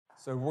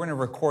So we're going to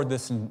record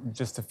this in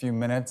just a few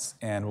minutes,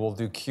 and we'll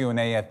do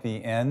Q&A at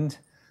the end,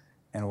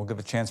 and we'll give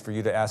a chance for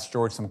you to ask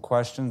George some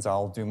questions.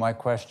 I'll do my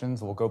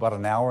questions. We'll go about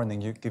an hour, and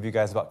then give you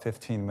guys about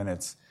 15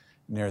 minutes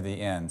near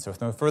the end. So with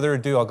no further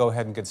ado, I'll go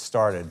ahead and get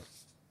started.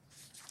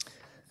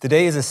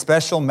 Today is a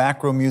special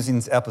Macro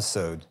Musings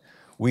episode.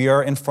 We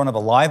are in front of a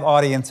live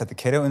audience at the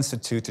Cato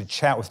Institute to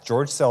chat with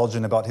George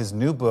Selgin about his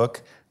new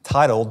book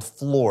titled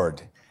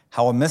Floored: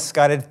 How a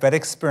Misguided Fed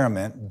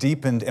Experiment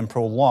Deepened and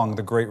Prolonged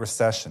the Great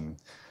Recession.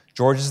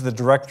 George is the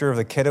director of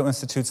the Cato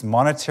Institute's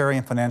Monetary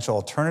and Financial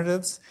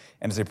Alternatives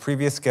and is a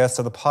previous guest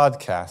of the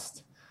podcast.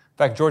 In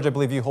fact, George, I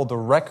believe you hold the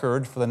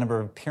record for the number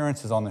of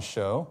appearances on the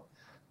show.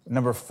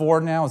 Number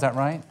 4 now, is that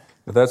right?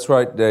 That's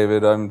right,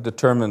 David. I'm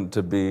determined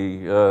to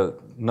be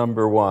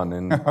number 1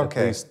 in at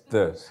least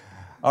this.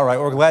 All right,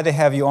 we're glad to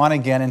have you on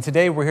again. And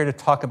today we're here to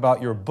talk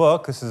about your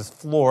book. This is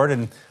Floored.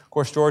 And of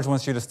course, George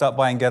wants you to stop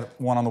by and get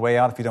one on the way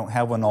out if you don't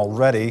have one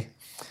already.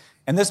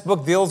 And this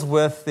book deals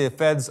with the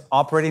Fed's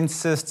operating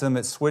system.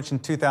 It switched in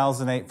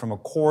 2008 from a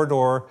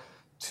corridor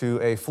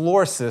to a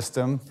floor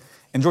system.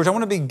 And George, I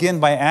want to begin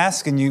by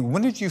asking you,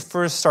 when did you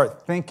first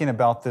start thinking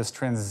about this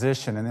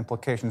transition and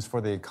implications for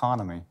the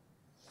economy?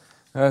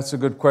 That's a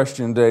good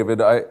question,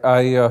 David.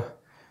 I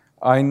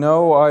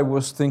know I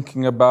was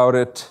thinking about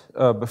it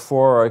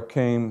before I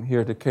came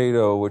here to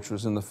Cato, which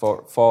was in the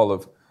fall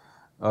of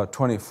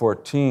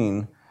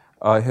 2014.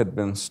 I had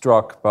been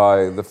struck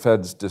by the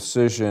Fed's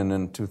decision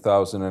in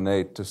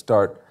 2008 to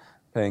start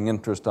paying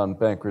interest on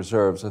bank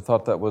reserves. I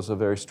thought that was a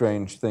very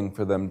strange thing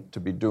for them to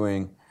be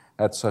doing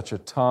at such a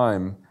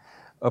time.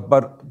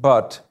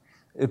 But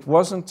it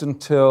wasn't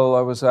until I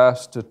was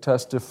asked to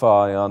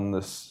testify on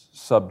this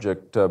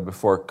subject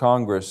before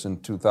Congress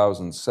in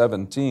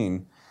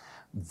 2017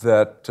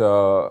 that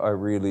I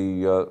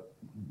really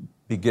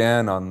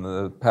began on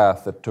the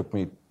path that took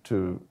me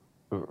to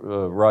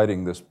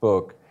writing this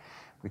book,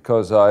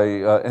 because I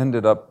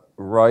ended up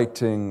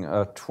writing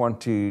a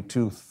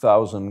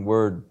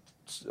 22,000-word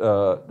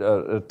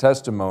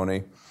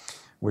testimony,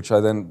 which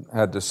I then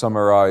had to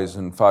summarize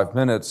in 5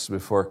 minutes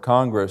before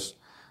Congress.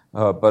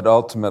 But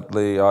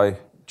ultimately, I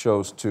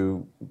chose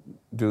to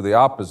do the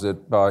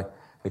opposite by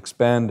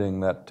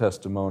expanding that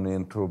testimony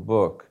into a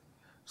book.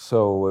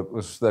 So it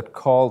was that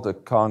call to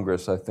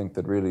Congress, I think,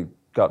 that really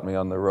got me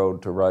on the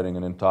road to writing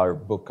an entire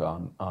book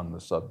on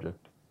the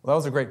subject. Well, that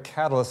was a great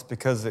catalyst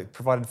because it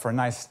provided for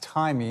nice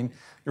timing.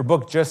 Your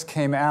book just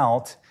came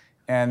out,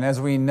 and as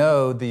we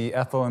know, the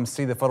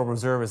FOMC, the Federal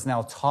Reserve, is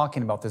now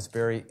talking about this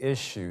very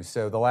issue.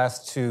 So the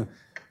last 2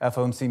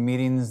 FOMC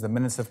meetings, the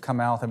minutes have come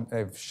out, and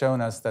they've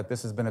shown us that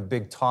this has been a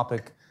big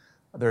topic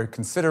they're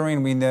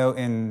considering. We know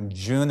in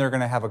June they're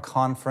going to have a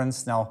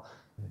conference. Now,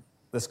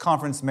 this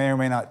conference may or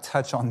may not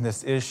touch on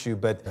this issue,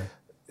 but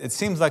it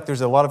seems like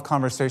there's a lot of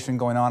conversation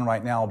going on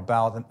right now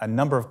about a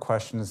number of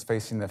questions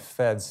facing the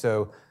Fed.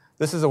 So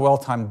this is a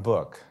well-timed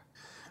book.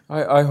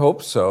 I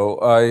hope so.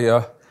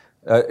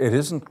 It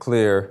isn't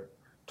clear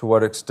to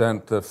what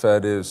extent the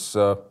Fed is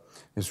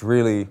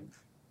really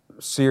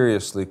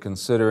seriously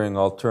considering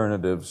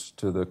alternatives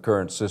to the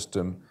current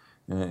system,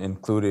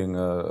 including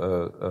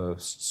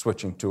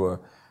switching to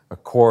a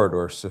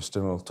corridor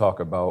system. We'll talk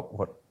about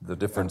what the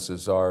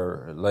differences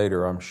are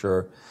later, I'm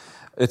sure.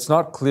 It's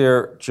not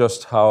clear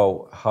just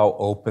how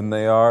open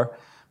they are,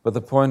 but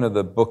the point of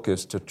the book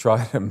is to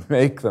try to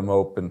make them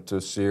open to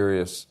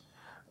serious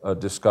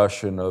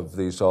discussion of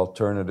these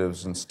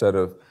alternatives instead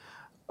of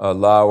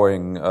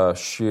allowing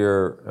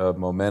sheer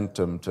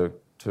momentum to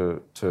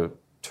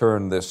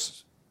turn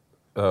this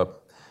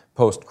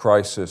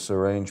post-crisis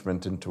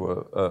arrangement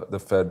into the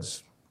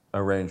Fed's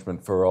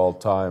arrangement for all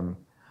time.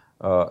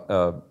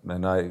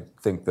 And I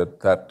think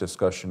that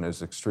discussion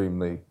is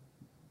extremely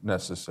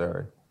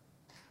necessary.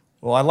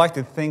 Well, I'd like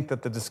to think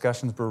that the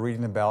discussions we're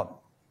reading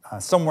about,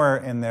 somewhere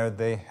in there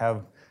they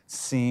have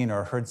seen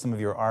or heard some of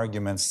your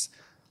arguments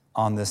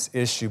on this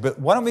issue. But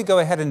why don't we go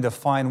ahead and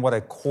define what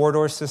a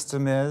corridor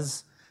system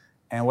is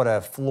and what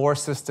a floor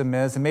system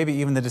is, and maybe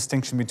even the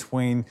distinction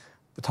between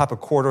the type of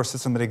corridor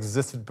system that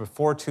existed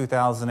before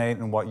 2008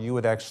 and what you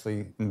would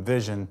actually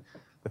envision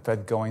the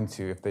Fed going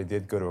to if they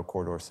did go to a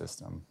corridor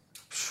system.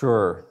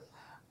 Sure.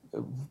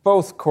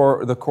 Both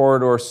the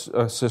corridor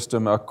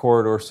system, a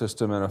corridor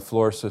system and a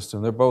floor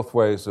system, they're both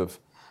ways of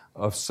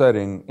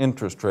setting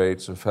interest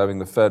rates, of having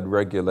the Fed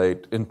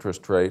regulate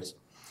interest rates,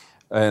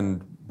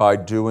 and by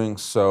doing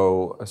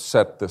so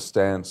set the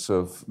stance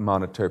of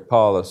monetary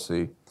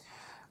policy.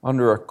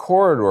 Under a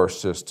corridor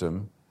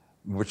system,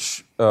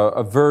 which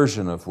a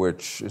version of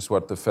which is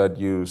what the Fed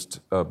used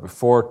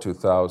before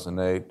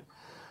 2008,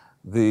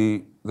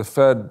 the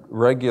Fed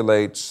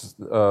regulates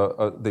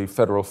the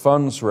federal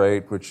funds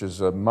rate, which is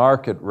a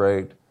market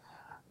rate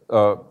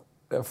that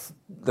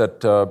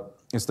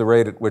is the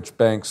rate at which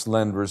banks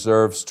lend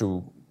reserves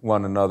to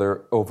one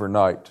another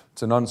overnight.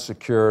 It's an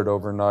unsecured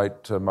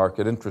overnight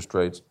market interest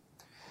rates.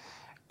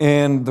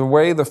 And the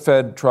way the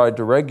Fed tried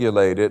to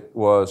regulate it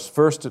was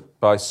first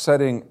by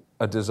setting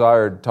a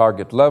desired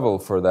target level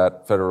for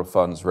that federal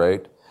funds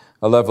rate,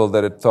 a level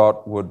that it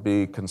thought would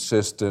be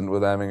consistent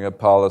with having a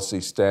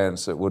policy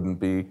stance that wouldn't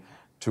be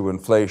too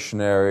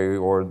inflationary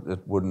or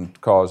that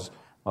wouldn't cause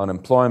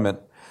unemployment.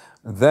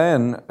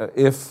 Then,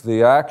 if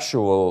the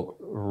actual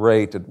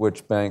rate at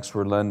which banks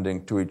were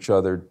lending to each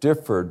other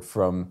differed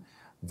from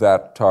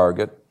that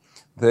target,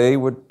 they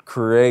would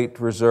create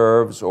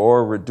reserves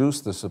or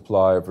reduce the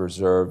supply of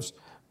reserves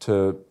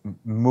to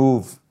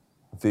move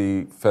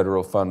the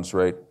federal funds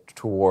rate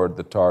toward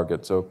the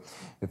target. So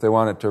if they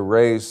wanted to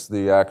raise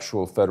the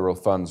actual federal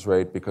funds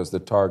rate because the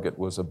target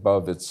was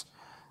above its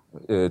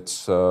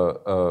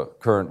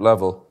current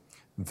level,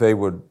 they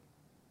would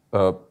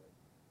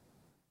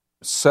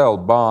sell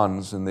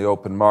bonds in the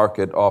open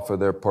market off of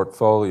their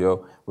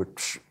portfolio,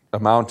 which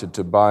amounted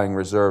to buying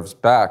reserves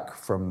back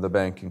from the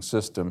banking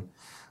system.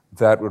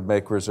 That would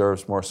make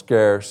reserves more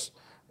scarce,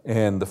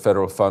 and the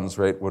federal funds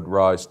rate would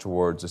rise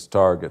towards its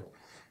target.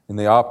 In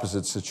the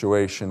opposite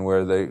situation,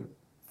 where they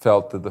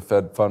felt that the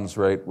Fed funds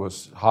rate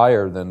was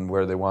higher than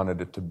where they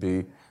wanted it to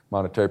be,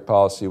 monetary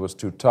policy was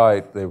too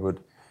tight, they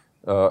would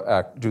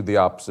do the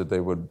opposite.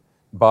 They would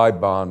buy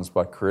bonds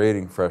by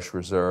creating fresh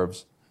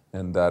reserves,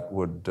 and that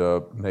would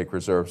make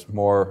reserves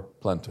more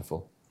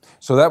plentiful.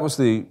 So that was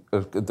the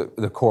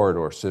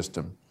corridor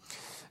system.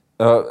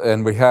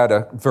 And we had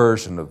a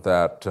version of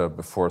that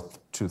before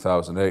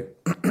 2008.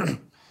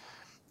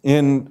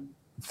 In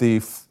the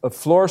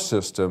floor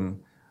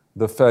system,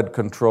 the Fed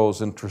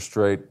controls interest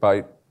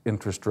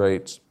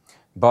rates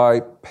by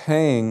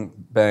paying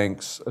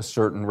banks a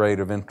certain rate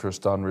of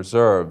interest on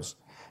reserves.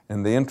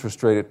 And the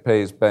interest rate it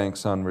pays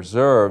banks on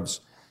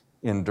reserves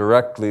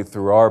indirectly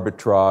through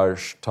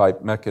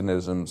arbitrage-type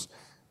mechanisms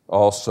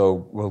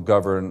also will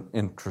govern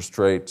interest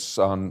rates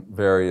on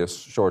various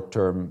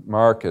short-term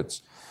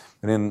markets.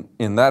 And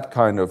in that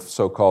kind of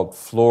so-called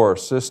floor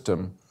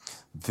system,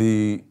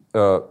 the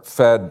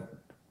Fed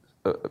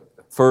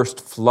first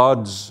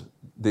floods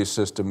the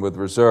system with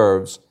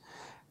reserves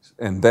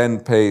and then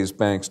pays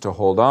banks to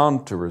hold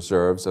on to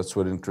reserves. That's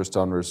what interest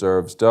on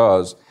reserves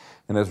does.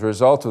 And as a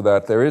result of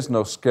that, there is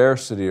no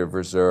scarcity of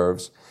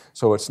reserves.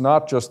 So it's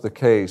not just the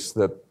case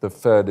that the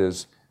Fed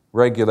is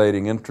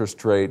regulating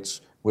interest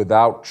rates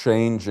without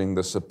changing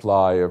the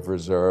supply of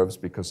reserves,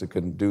 because it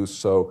can do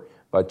so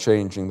by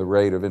changing the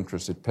rate of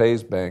interest it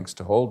pays banks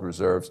to hold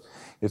reserves.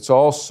 It's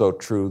also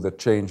true that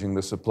changing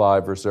the supply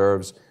of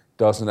reserves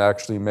doesn't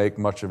actually make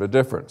much of a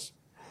difference.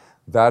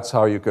 That's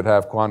how you could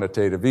have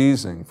quantitative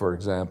easing, for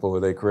example, where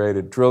they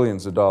created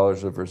trillions of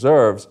dollars of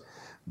reserves,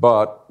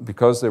 but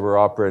because they were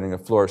operating a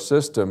floor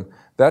system,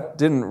 that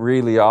didn't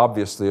really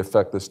obviously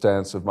affect the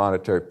stance of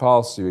monetary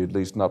policy, at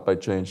least not by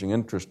changing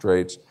interest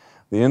rates.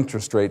 The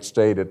interest rate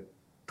stayed at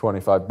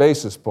 25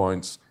 basis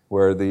points,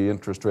 where the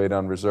interest rate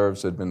on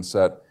reserves had been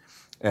set,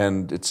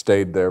 and it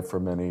stayed there for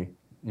many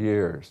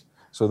years.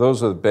 So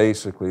those are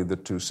basically the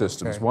two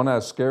systems. Okay. One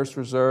has scarce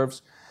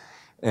reserves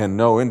and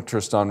no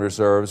interest on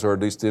reserves, or at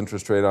least the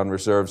interest rate on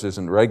reserves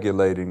isn't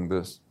regulating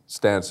the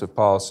stance of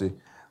policy.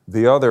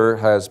 The other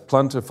has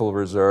plentiful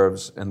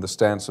reserves, and the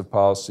stance of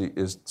policy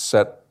is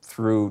set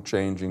through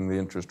changing the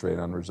interest rate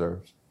on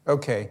reserves.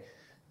 Okay.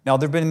 Now,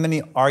 there have been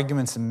many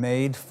arguments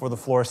made for the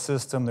floor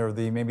system. There are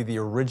maybe the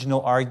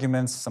original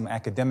arguments, some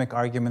academic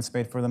arguments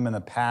made for them in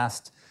the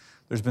past.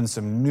 There's been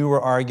some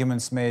newer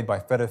arguments made by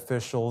Fed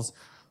officials.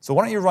 So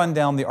why don't you run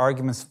down the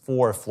arguments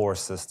for a floor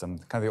system,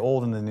 kind of the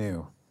old and the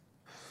new?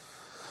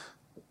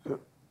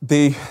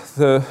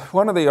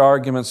 One of the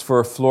arguments for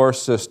a floor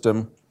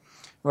system,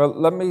 well,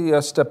 let me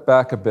step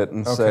back a bit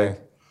and say,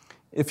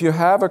 if you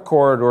have a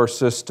corridor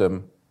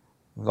system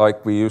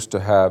like we used to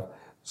have,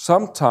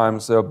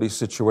 sometimes there'll be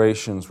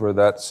situations where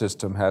that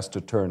system has to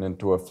turn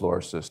into a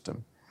floor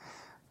system.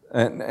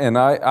 And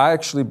I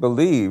actually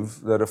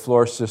believe that a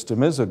floor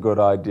system is a good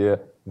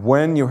idea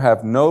when you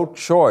have no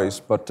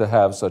choice but to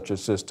have such a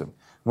system.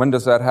 When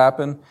does that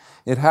happen?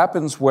 It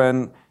happens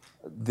when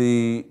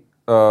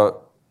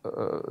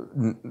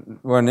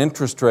when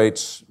interest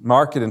rates,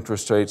 market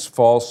interest rates,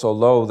 fall so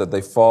low that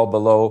they fall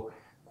below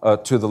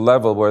to the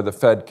level where the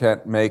Fed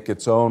can't make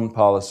its own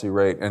policy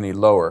rate any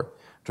lower.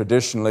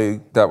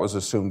 Traditionally, that was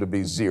assumed to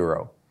be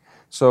zero.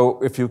 So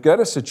if you get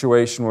a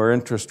situation where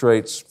interest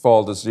rates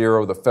fall to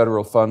zero, the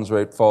federal funds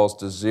rate falls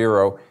to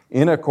zero,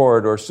 in a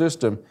corridor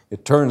system,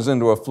 it turns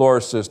into a floor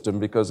system,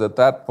 because at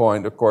that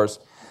point, of course,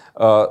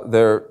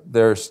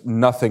 there's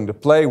nothing to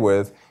play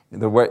with.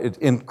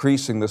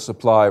 Increasing the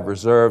supply of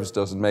reserves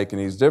doesn't make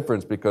any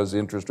difference, because the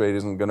interest rate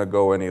isn't going to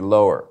go any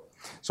lower.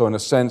 So in a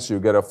sense, you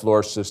get a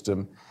floor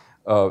system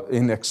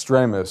in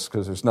extremis,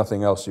 because there's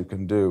nothing else you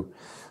can do.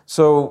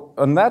 So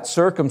in that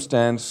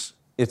circumstance,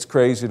 it's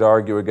crazy to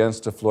argue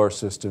against a floor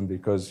system,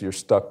 because you're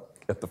stuck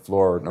at the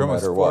floor no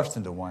matter what. Forced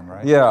into one,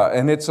 right? Yeah,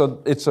 and it's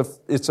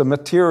a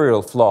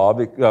material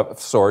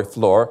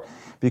floor,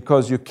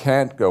 because you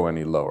can't go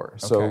any lower.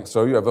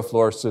 So you have a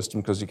floor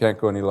system because you can't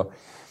go any lower.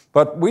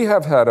 But we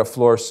have had a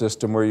floor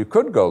system where you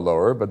could go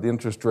lower, but the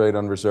interest rate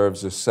on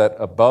reserves is set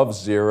above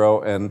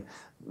zero, and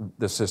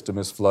the system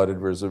is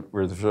flooded with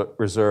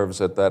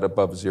reserves at that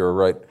above zero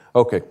rate.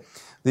 Okay,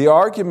 The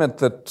argument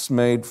that's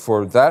made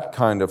for that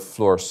kind of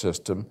floor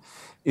system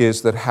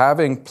is that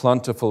having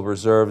plentiful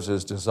reserves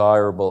is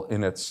desirable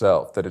in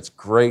itself, that it's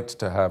great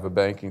to have a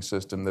banking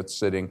system that's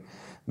sitting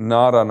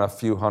not on a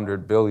few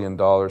 $100 billion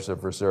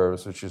of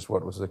reserves, which is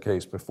what was the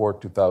case before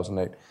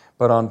 2008,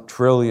 but on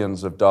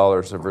trillions of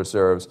dollars of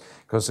reserves,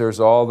 because there's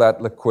all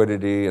that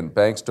liquidity and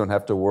banks don't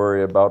have to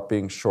worry about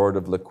being short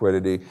of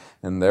liquidity,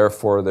 and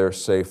therefore they're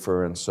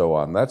safer and so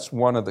on. That's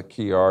one of the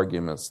key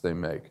arguments they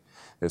make,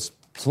 is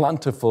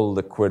plentiful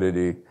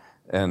liquidity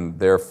and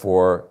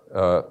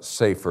therefore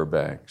safer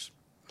banks.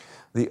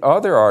 The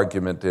other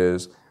argument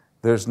is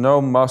there's no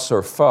muss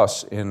or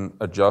fuss in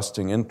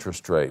adjusting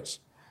interest rates.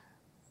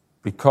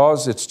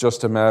 Because it's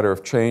just a matter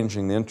of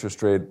changing the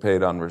interest rate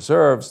paid on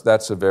reserves,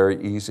 that's a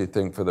very easy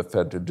thing for the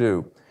Fed to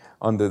do.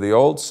 Under the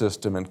old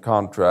system, in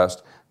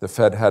contrast, the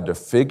Fed had to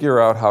figure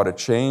out how to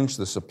change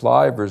the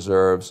supply of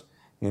reserves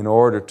in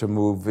order to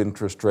move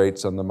interest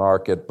rates on the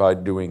market by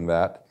doing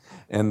that.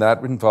 And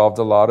that involved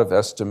a lot of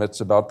estimates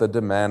about the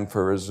demand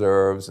for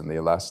reserves and the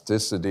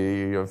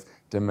elasticity of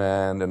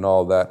demand and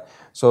all that.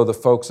 So the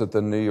folks at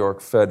the New York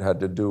Fed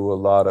had to do a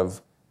lot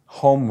of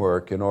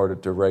homework in order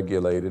to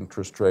regulate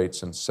interest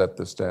rates and set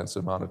the stance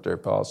of monetary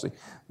policy.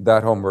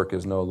 That homework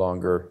is no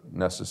longer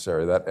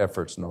necessary. That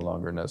effort's no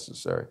longer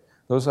necessary.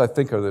 Those, I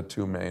think, are the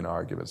two main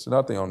arguments. They're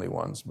not the only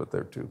ones, but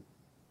they're two.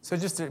 So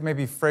just to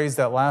maybe phrase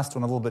that last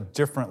one a little bit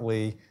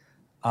differently,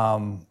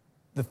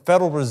 the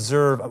Federal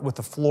Reserve with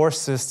the floor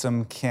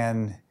system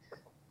can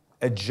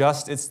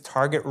adjust its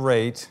target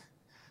rate,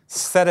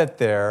 set it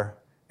there,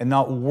 and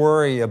not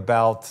worry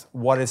about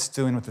what it's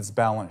doing with its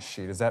balance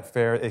sheet. Is that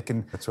fair?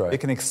 That's right. It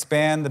can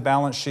expand the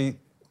balance sheet,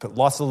 put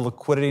lots of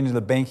liquidity into the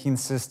banking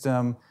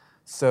system.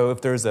 So if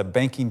there's a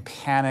banking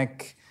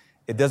panic,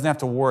 it doesn't have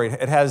to worry.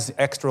 It has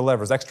extra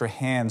levers, extra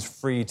hands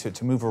free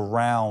to move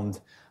around.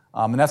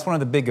 And that's one of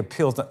the big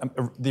appeals.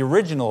 The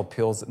original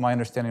appeals, my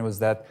understanding was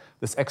that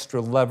this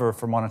extra lever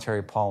for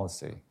monetary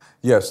policy.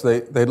 Yes,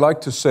 they'd like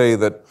to say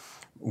that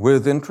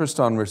with interest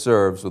on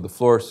reserves, with the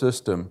floor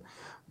system,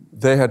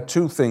 they had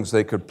two things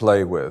they could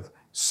play with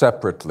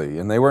separately,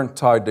 and they weren't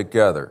tied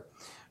together.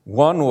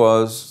 One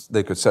was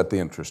they could set the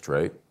interest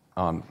rate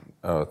on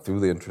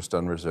through the interest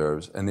on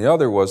reserves, and the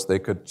other was they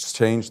could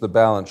change the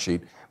balance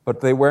sheet,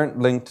 but they weren't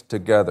linked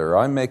together.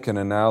 I make an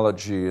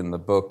analogy in the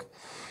book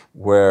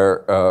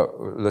where,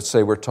 let's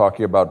say we're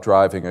talking about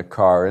driving a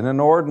car. In an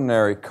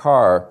ordinary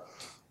car,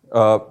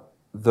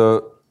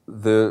 the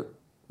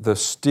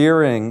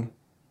steering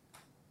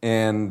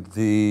and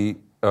the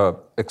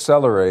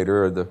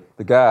accelerator, or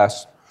the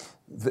gas,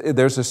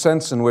 there's a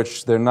sense in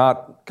which they're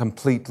not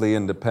completely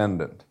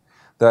independent.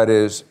 That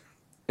is,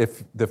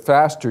 if the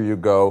faster you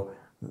go,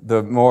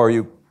 the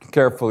more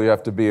careful you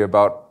have to be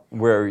about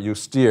where you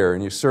steer,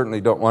 and you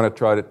certainly don't want to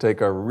try to take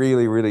a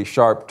really, really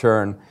sharp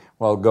turn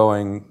while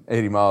going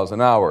 80 miles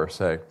an hour,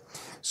 say.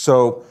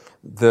 So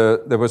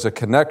there was a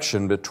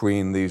connection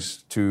between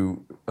these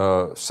two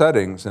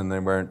settings, and they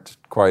weren't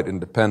quite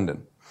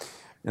independent.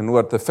 And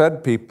what the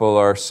Fed people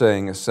are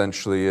saying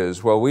essentially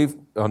is, well,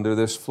 under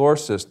this floor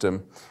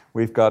system,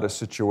 we've got a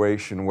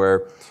situation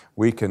where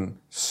we can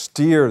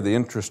steer the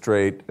interest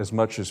rate as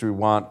much as we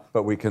want,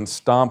 but we can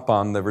stomp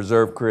on the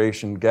reserve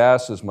creation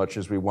gas as much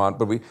as we want.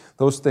 But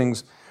those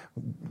things,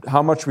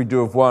 how much we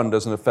do of one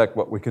doesn't affect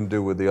what we can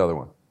do with the other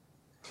one.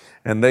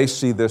 And they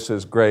see this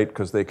as great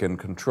because they can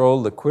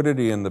control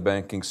liquidity in the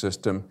banking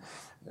system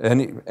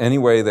any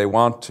way they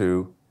want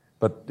to,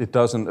 but it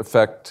doesn't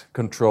affect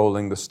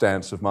controlling the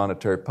stance of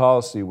monetary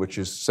policy, which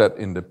is set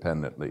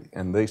independently.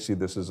 And they see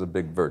this as a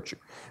big virtue.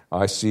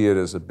 I see it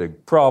as a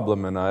big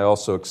problem, and I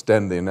also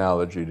extend the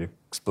analogy to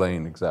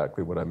explain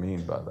exactly what I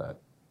mean by that.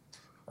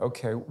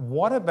 Okay,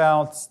 what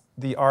about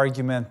the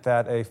argument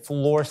that a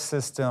floor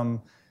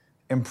system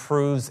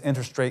improves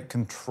interest rate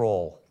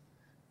control?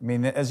 I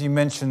mean, as you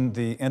mentioned,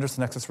 the interest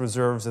and excess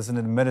reserves is an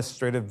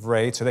administrative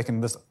rate, so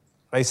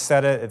they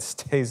set it, it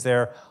stays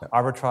there.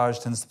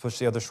 Arbitrage tends to push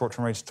the other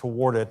short-term rates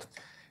toward it,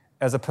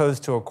 as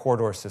opposed to a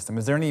corridor system.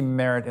 Is there any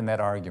merit in that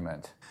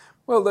argument?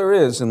 Well, there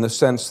is, in the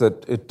sense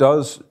that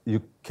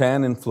you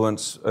can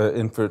influence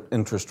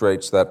interest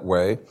rates that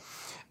way.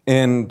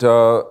 And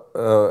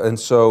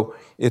so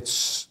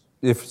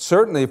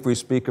certainly if we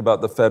speak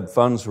about the Fed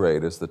funds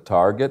rate as the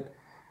target,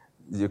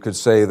 you could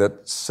say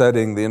that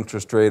setting the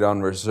interest rate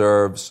on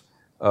reserves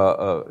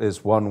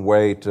is one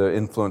way to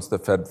influence the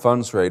Fed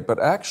funds rate. But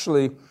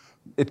actually,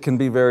 it can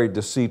be very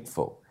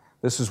deceitful.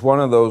 This is one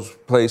of those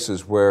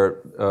places where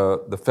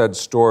the Fed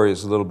story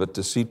is a little bit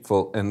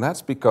deceitful, and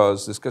that's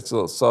because, this gets a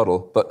little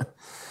subtle, but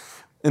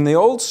in the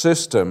old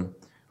system,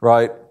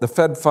 right, the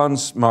Fed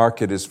funds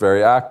market is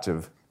very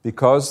active.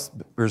 Because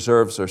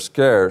reserves are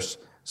scarce,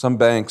 some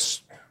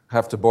banks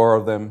have to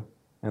borrow them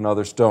and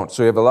others don't.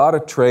 So you have a lot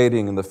of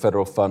trading in the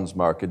federal funds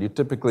market. You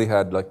typically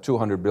had like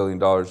 $200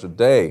 billion a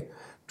day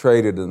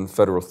traded in the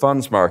federal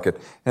funds market,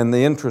 and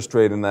the interest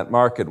rate in that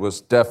market was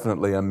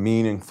definitely a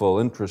meaningful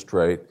interest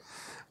rate.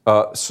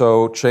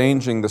 So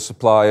changing the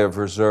supply of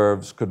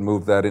reserves could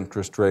move that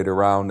interest rate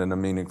around in a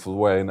meaningful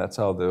way, and that's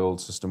how the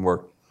old system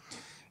worked.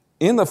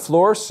 in the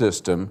floor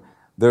system,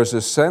 there's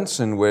a sense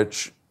in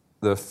which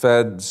the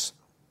Fed's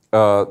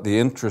the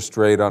interest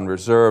rate on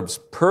reserves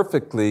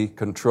perfectly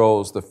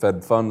controls the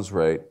Fed funds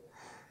rate.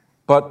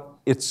 But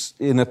it's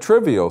in a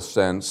trivial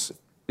sense,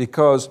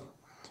 because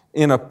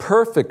in a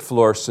perfect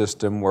floor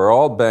system where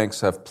all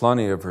banks have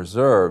plenty of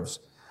reserves,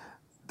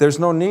 there's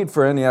no need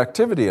for any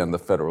activity on the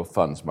federal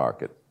funds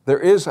market. There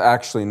is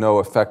actually no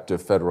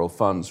effective federal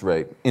funds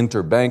rate,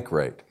 interbank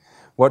rate.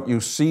 What you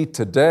see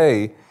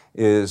today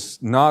is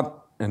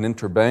not an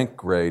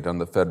interbank rate on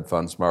the Fed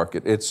funds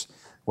market. It's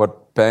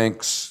what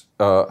banks,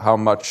 how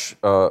much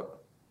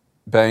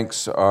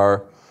banks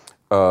are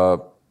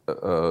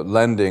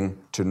lending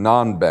to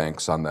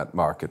non-banks on that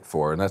market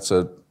for, and that's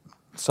a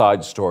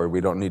side story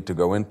we don't need to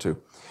go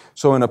into.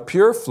 So in a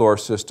pure floor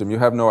system, you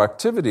have no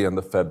activity in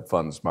the Fed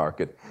funds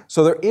market.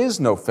 So there is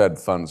no Fed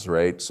funds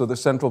rate, so the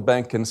central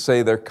bank can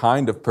say they're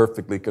kind of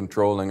perfectly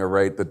controlling a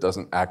rate that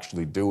doesn't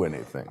actually do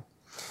anything,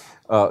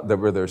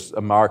 where there's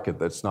a market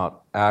that's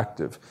not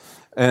active.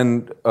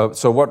 And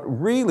so what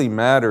really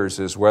matters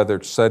is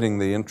whether setting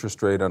the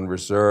interest rate on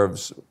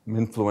reserves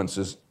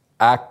influences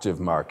active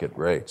market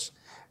rates.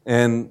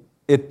 And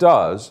it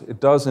does. It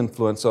does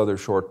influence other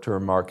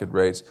short-term market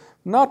rates,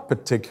 not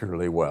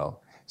particularly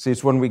well. See,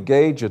 it's when we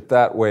gauge it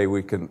that way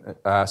we can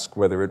ask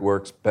whether it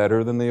works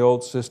better than the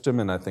old system,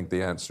 and I think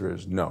the answer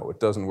is no. It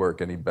doesn't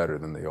work any better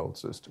than the old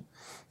system.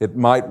 It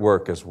might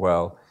work as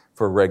well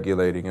for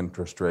regulating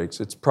interest rates.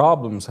 Its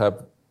problems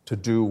have to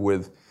do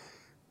with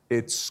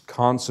its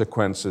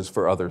consequences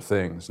for other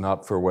things,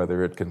 not for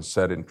whether it can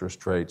set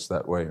interest rates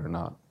that way or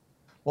not.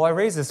 Well, I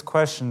raise this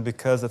question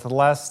because at the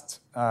last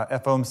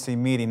FOMC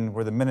meeting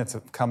where the minutes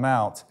have come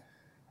out,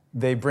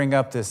 they bring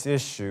up this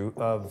issue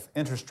of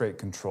interest rate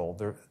control.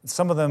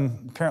 Some of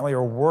them apparently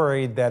are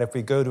worried that if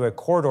we go to a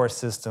corridor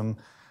system,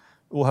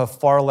 we'll have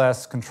far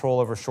less control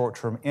over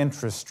short-term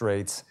interest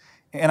rates.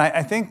 And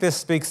I think this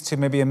speaks to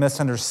maybe a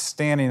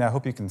misunderstanding I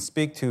hope you can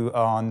speak to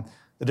on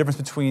the difference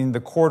between the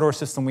corridor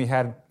system we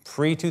had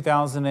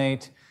pre-2008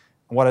 and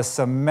what a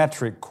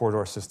symmetric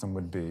corridor system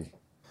would be.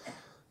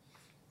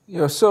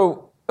 Yeah,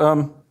 so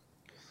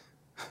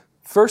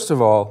first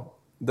of all,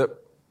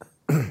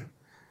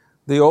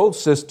 the old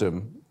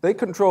system, they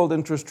controlled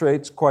interest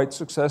rates quite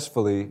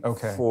successfully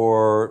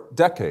for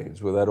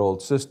decades with that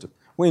old system.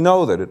 We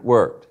know that it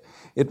worked.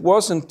 It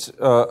wasn't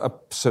a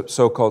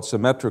so-called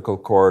symmetrical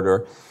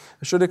corridor.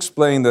 I should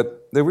explain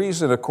that the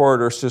reason a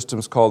corridor system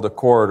is called a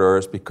corridor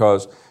is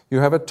because you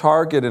have a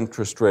target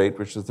interest rate,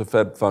 which is the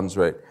Fed funds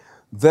rate.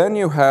 Then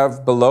you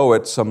have below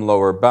it some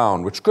lower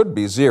bound, which could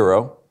be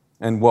zero,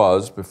 and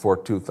was before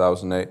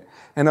 2008.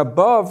 And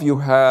above you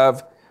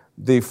have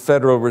the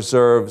Federal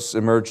Reserve's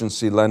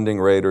emergency lending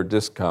rate or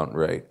discount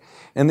rate.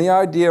 And the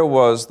idea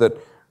was that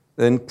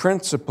in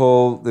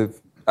principle, the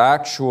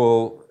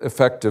actual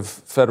effective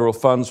federal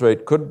funds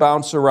rate could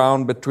bounce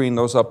around between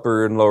those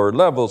upper and lower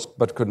levels,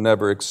 but could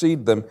never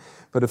exceed them.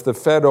 But if the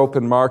Fed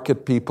open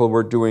market people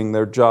were doing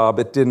their job,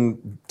 it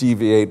didn't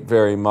deviate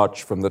very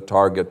much from the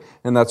target.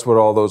 And that's what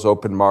all those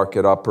open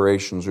market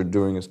operations are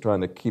doing, is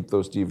trying to keep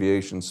those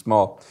deviations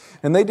small.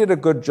 And they did a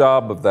good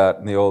job of that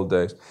in the old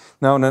days.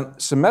 Now, in a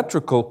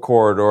symmetrical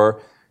corridor,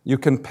 you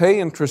can pay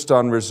interest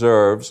on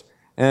reserves,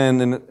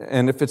 and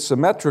if it's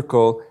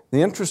symmetrical,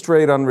 the interest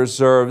rate on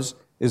reserves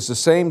is the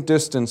same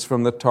distance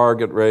from the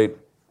target rate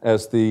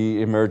as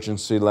the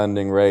emergency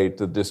lending rate,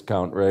 the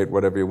discount rate,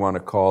 whatever you want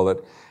to call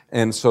it.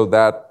 And so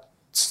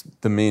that's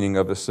the meaning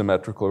of a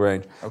symmetrical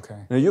range. Okay.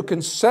 Now, you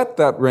can set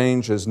that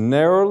range as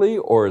narrowly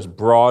or as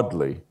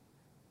broadly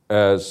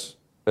as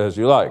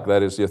you like.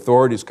 That is, the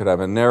authorities could have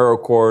a narrow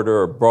corridor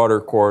or a broader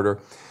corridor.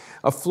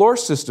 A floor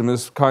system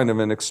is kind of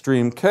an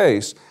extreme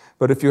case,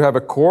 but if you have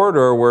a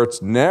corridor where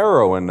it's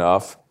narrow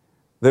enough,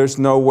 there's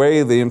no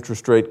way the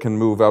interest rate can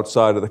move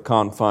outside of the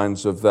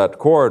confines of that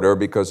corridor,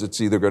 because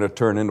it's either going to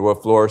turn into a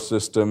floor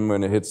system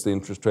when it hits the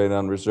interest rate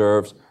on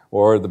reserves,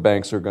 or the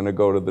banks are going to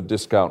go to the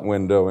discount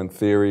window, in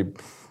theory,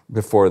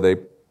 before they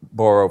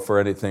borrow for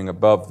anything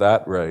above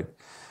that rate.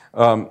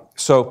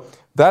 So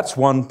that's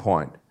one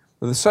point.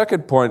 The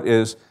second point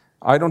is,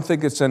 I don't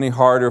think it's any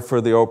harder for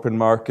the open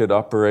market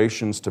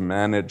operations to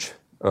manage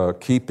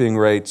keeping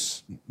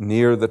rates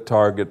near the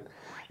target.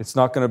 It's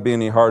not going to be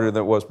any harder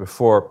than it was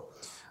before.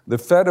 The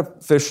Fed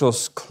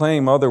officials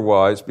claim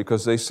otherwise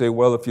because they say,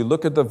 well, if you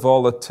look at the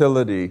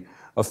volatility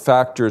of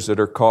factors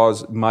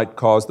that might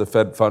cause the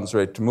Fed funds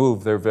rate to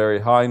move, they're very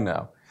high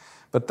now.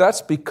 But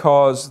that's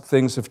because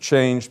things have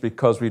changed,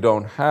 because we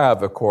don't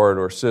have a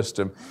corridor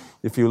system.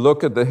 If you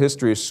look at the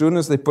history, as soon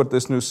as they put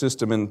this new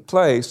system in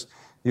place,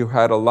 you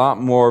had a lot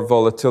more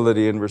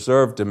volatility in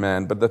reserve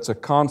demand, but that's a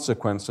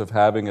consequence of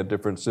having a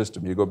different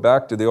system. You go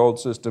back to the old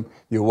system,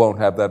 you won't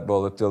have that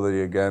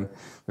volatility again.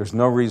 There's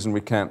no reason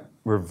we can't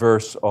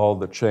reverse all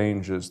the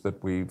changes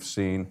that we've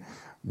seen,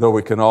 though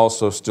we can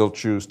also still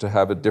choose to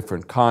have a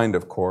different kind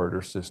of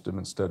corridor system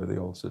instead of the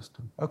old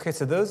system. Okay,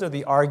 so those are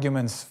the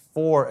arguments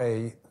for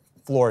a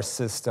floor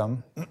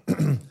system.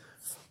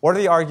 What are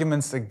the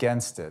arguments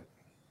against it?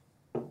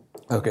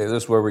 Okay,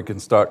 this is where we can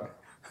start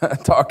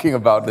talking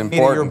about the Meat of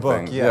your important book,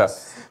 things.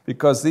 yes. Yeah.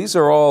 Because these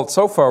are all,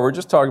 so far, we're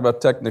just talking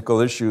about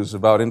technical issues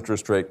about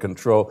interest rate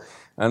control.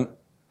 And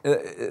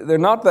they're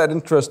not that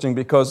interesting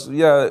because,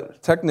 yeah,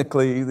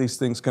 technically these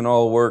things can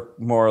all work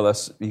more or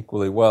less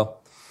equally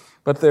well.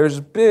 But there's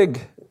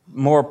big,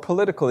 more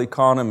political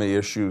economy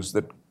issues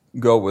that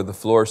go with the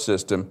floor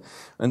system.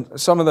 And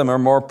some of them are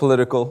more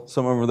political,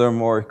 some of them are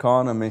more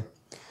economy.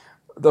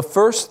 The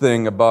first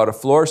thing about a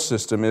floor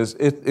system is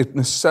it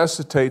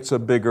necessitates a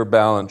bigger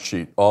balance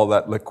sheet, all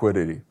that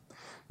liquidity.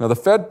 Now, the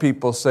Fed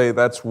people say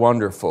that's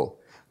wonderful.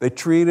 They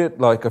treat it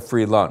like a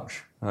free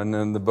lunch. And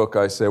in the book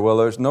I say, well,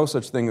 there's no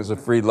such thing as a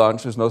free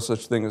lunch. There's no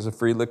such thing as a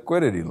free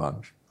liquidity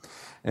lunch.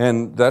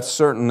 And that's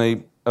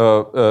certainly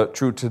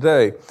true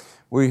today.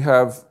 We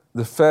have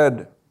the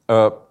Fed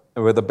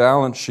with a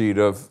balance sheet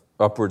of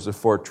upwards of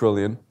 $4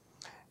 trillion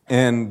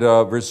and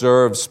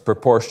reserves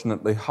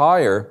proportionately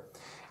higher.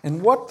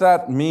 And what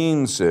that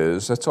means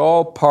is, that's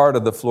all part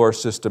of the floor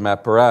system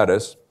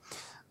apparatus.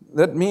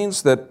 That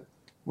means that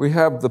we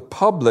have the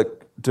public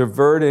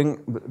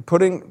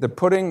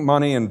putting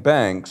money in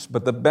banks,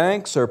 but the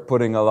banks are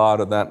putting a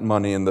lot of that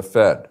money in the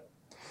Fed.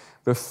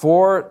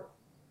 Before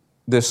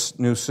this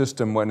new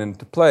system went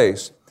into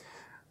place,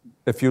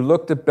 if you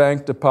looked at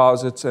bank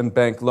deposits and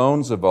bank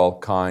loans of all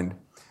kinds,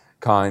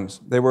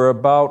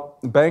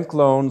 bank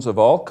loans of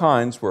all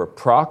kinds were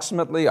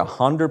approximately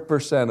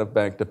 100% of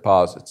bank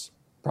deposits.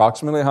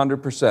 Approximately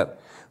 100%.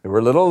 They were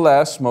a little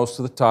less most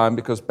of the time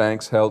because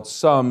banks held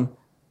some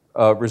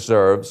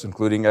reserves,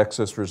 including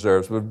excess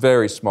reserves, but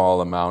very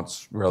small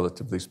amounts,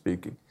 relatively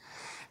speaking.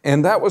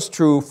 And that was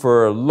true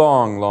for a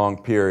long,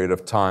 long period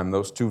of time.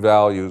 Those two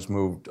values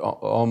moved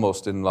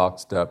almost in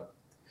lockstep.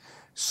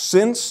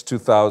 Since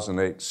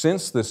 2008,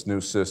 since this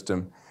new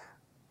system,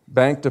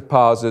 bank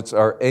deposits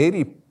are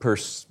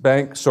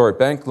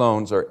bank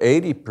loans are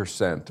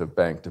 80% of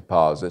bank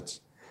deposits,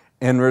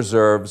 and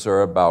reserves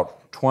are about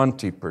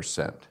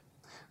 20%.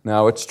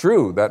 Now, it's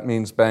true, that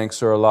means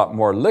banks are a lot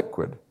more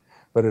liquid,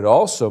 but it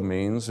also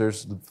means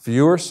there's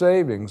fewer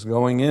savings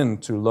going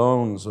into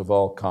loans of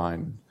all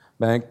kinds,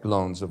 bank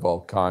loans of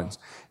all kinds.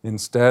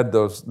 Instead,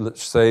 those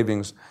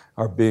savings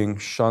are being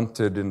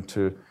shunted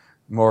into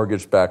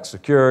mortgage-backed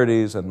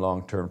securities and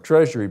long-term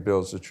treasury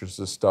bills, which is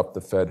the stuff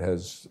the Fed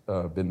has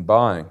been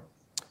buying.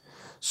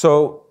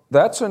 So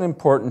that's an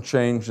important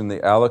change in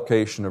the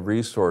allocation of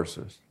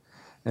resources.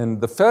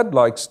 And the Fed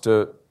likes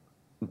to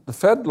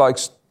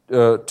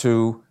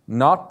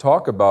not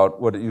talk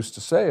about what it used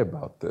to say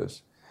about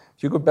this.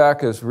 If you go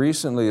back as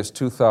recently as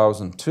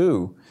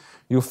 2002,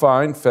 you'll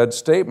find Fed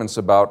statements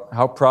about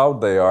how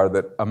proud they are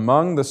that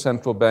among the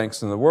central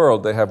banks in the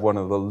world, they have one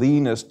of the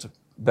leanest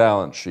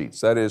balance sheets.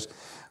 That is,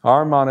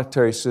 our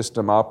monetary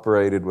system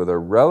operated with a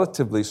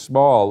relatively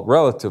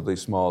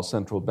small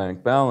central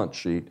bank balance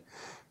sheet,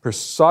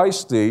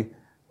 precisely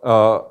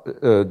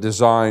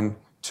designed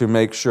to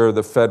make sure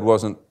the Fed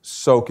wasn't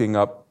soaking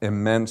up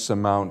immense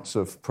amounts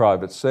of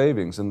private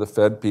savings. And the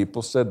Fed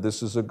people said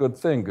this is a good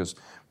thing because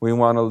we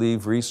want to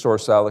leave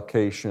resource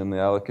allocation, the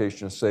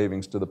allocation of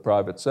savings to the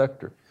private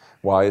sector.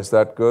 Why is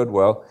that good?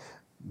 Well,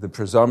 the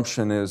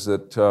presumption is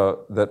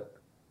that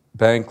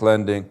bank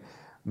lending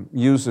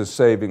uses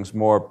savings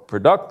more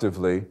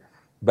productively.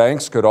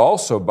 Banks could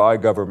also buy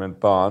government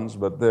bonds,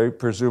 but they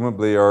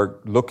presumably are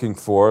looking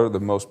for the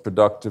most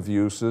productive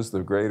uses, the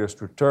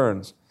greatest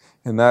returns.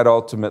 And that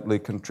ultimately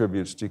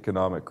contributes to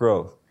economic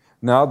growth.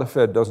 Now the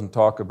Fed doesn't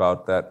talk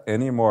about that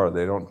anymore.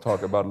 They don't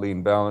talk about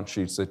lean balance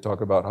sheets. They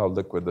talk about how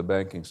liquid the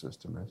banking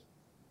system is.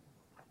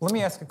 Let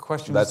me ask a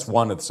question. That's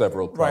one of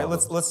several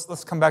problems. Right,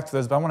 let's come back to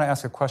those, but I want to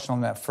ask a question on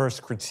that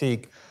first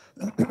critique.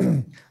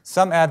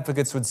 Some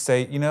advocates would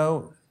say,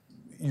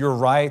 you're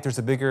right, there's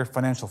a bigger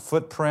financial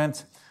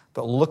footprint,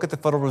 but look at the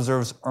Federal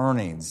Reserve's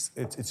earnings.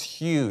 It's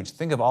huge.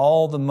 Think of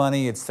all the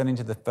money it's sending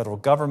to the federal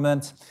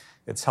government.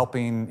 It's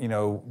helping,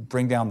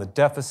 bring down the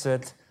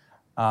deficit.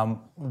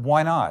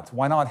 Why not?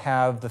 Why not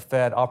have the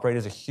Fed operate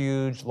as a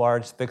huge,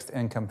 large, fixed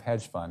income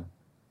hedge fund?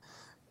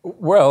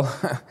 Well,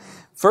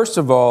 first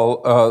of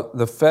all,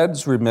 the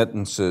Fed's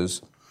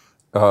remittances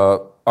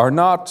are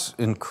not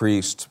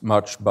increased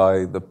much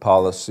by the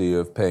policy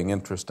of paying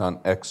interest on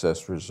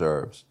excess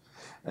reserves.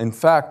 In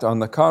fact, on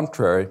the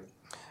contrary,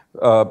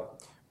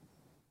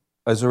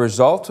 as a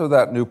result of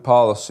that new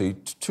policy,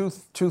 two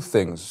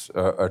things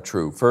are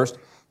true. First,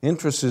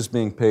 interest is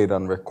being paid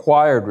on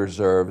required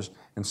reserves,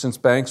 and since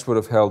banks would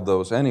have held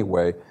those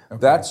anyway,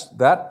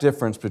 that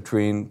difference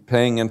between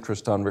paying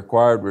interest on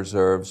required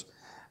reserves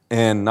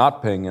and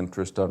not paying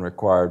interest on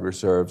required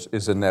reserves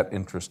is a net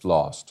interest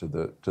loss to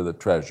the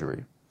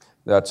Treasury.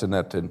 That's a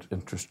net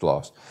interest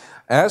loss.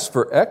 As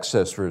for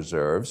excess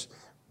reserves,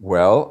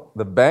 well,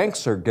 the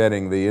banks are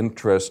getting the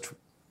interest,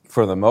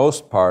 for the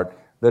most part,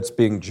 that's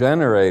being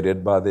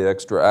generated by the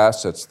extra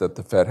assets that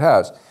the Fed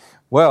has.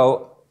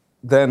 Well,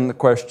 then the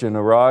question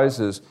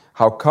arises,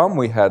 how come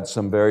we had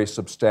some very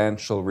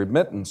substantial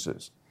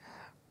remittances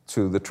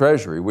to the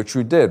Treasury, which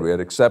we did. We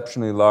had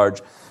exceptionally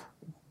large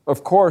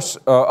of course,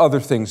 other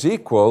things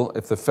equal,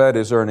 if the Fed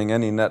is earning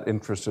any net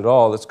interest at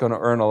all, it's going to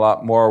earn a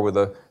lot more with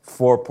a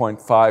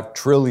 $4.5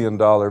 trillion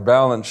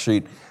balance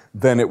sheet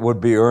than it would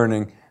be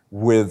earning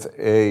with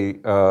a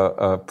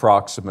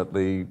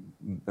approximately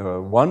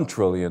 $1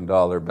 trillion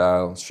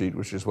balance sheet,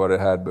 which is what it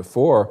had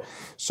before.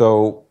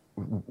 So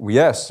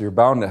yes, you're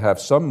bound to have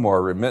some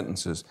more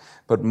remittances,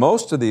 but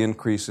most of the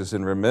increases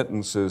in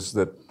remittances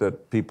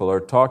that people are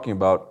talking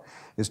about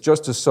is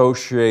just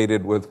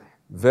associated with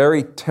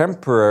very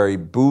temporary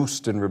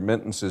boost in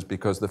remittances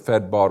because the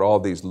Fed bought all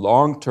these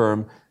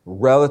long-term,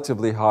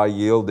 relatively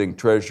high-yielding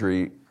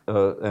Treasury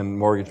and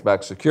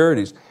mortgage-backed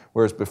securities,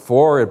 whereas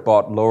before it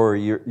bought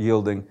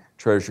lower-yielding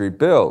Treasury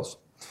bills.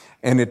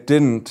 And it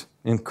didn't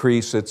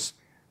increase its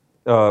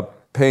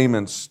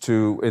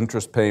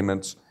interest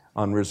payments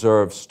on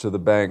reserves to the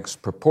banks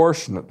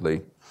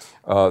proportionately.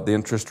 The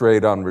interest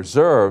rate on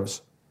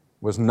reserves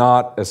was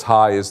not as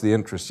high as the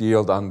interest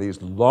yield on these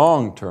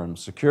long-term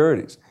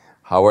securities.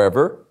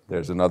 However,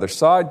 there's another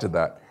side to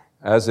that.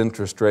 As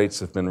interest rates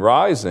have been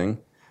rising,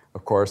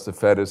 of course, the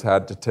Fed has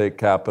had to take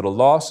capital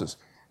losses.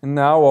 And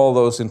now all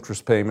those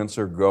interest payments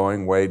are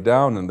going way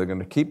down, and they're going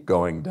to keep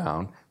going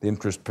down, the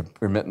interest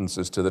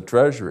remittances to the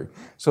Treasury.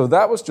 So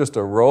that was just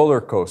a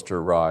roller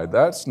coaster ride.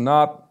 That's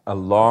not a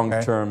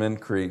long-term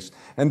increase.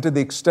 And to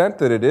the extent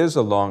that it is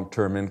a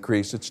long-term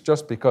increase, it's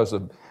just because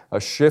of a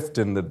shift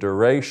in the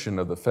duration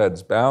of the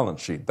Fed's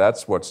balance sheet.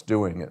 That's what's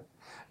doing it.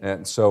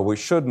 And so we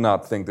should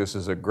not think this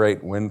is a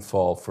great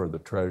windfall for the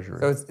Treasury.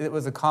 So it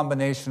was a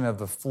combination of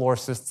the floor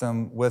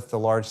system with the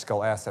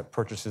large-scale asset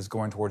purchases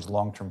going towards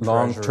long-term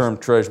treasuries. Long-term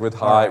treasury with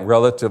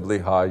relatively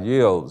high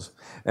yields.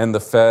 And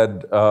the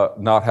Fed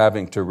not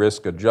having to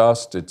risk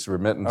adjust its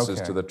remittances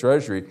to the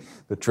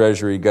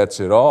Treasury gets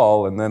it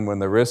all. And then when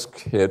the risk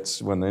hits,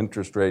 when the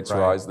interest rates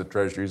rise, the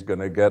Treasury is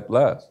going to get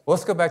less. Well,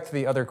 let's go back to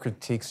the other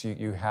critiques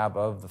you have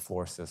of the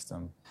floor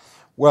system.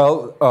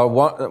 Well,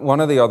 one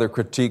of the other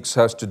critiques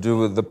has to do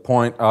with the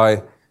point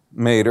I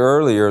made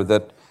earlier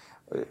that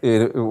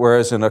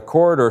whereas in a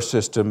corridor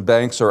system,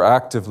 banks are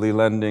actively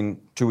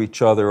lending to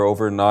each other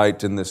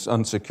overnight in this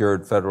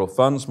unsecured federal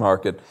funds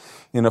market,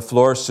 in a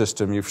floor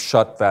system, you've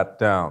shut that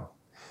down.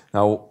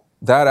 Now,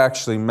 that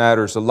actually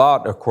matters a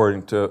lot,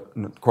 according to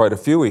quite a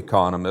few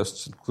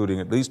economists,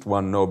 including at least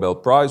one Nobel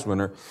Prize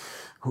winner,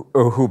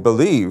 who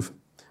believe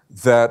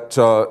that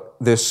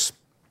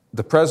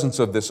the presence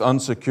of this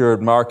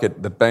unsecured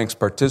market that banks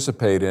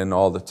participate in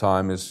all the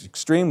time is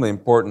extremely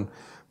important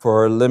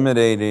for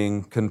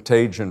eliminating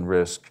contagion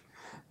risk.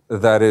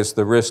 That is,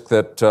 the risk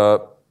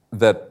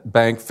that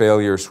bank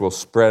failures will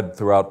spread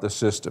throughout the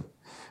system.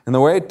 And the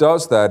way it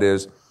does that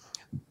is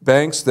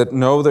banks that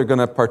know they're going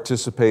to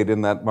participate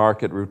in that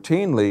market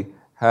routinely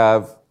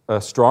have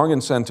a strong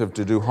incentive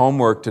to do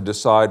homework to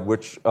decide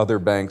which other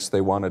banks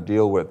they want to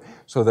deal with.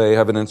 So they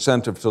have an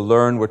incentive to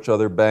learn which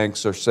other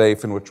banks are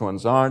safe and which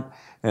ones aren't,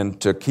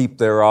 and to keep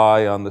their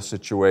eye on the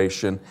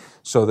situation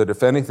so that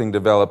if anything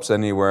develops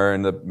anywhere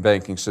in the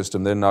banking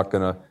system, they're not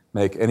going to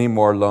make any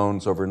more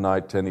loans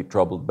overnight to any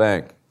troubled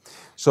bank.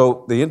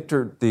 So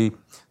the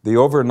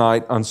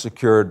overnight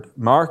unsecured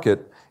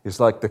market is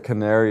like the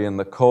canary in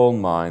the coal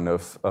mine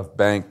of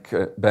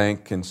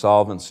bank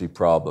insolvency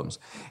problems.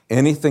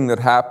 Anything that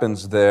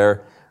happens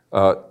there,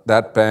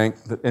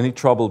 any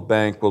troubled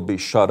bank will be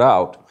shut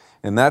out.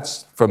 And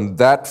that's from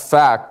that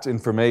fact,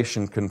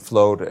 information can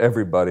flow to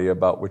everybody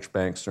about which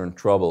banks are in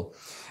trouble.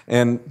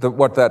 And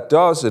what that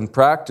does in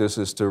practice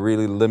is to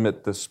really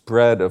limit the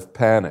spread of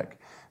panic.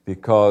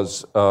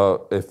 Because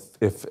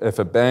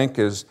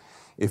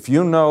if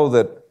you know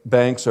that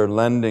banks are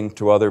lending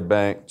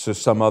to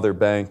some other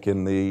bank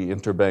in the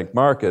interbank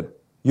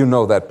market, you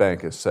know that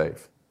bank is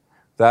safe.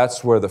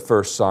 That's where the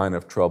first sign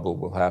of trouble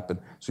will happen.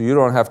 So you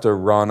don't have to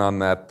run on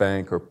that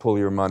bank or pull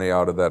your money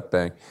out of that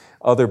bank.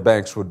 Other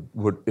banks would,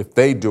 if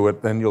they do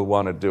it, then you'll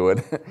want to do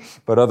it.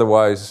 But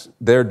otherwise,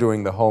 they're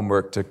doing the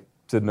homework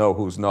to know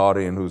who's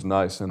naughty and who's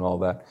nice and all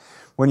that.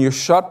 When you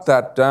shut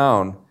that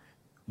down,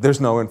 there's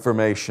no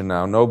information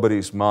now.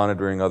 Nobody's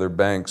monitoring other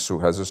banks who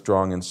has a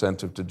strong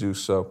incentive to do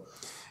so.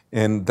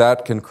 And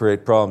that can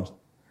create problems.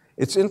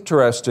 It's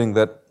interesting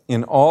that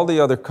in all the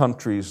other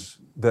countries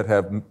that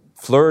have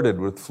flirted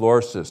with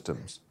floor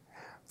systems,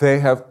 they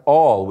have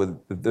all, with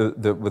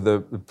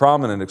the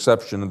prominent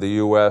exception of the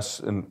U.S.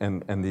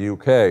 and the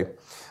U.K.,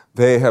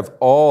 they have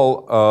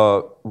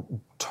all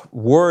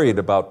worried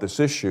about this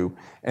issue,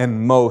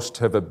 and most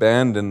have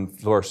abandoned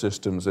floor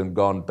systems and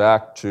gone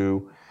back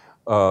to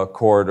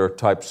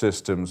corridor-type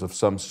systems of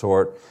some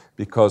sort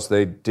because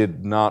they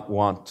did not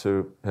want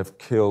to have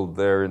killed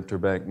their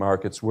interbank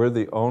markets.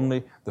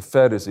 The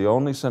Fed is the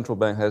only central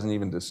bank that hasn't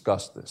even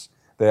discussed this.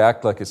 They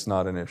act like it's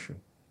not an issue.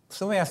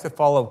 So let me ask a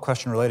follow-up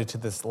question related to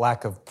this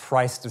lack of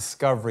price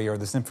discovery or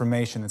this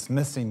information that's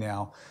missing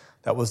now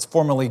that was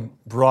formerly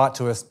brought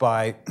to us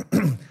by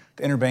the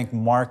interbank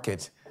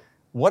market.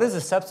 What is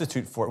a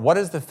substitute for it? What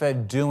is the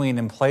Fed doing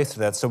in place of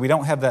that? So we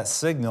don't have that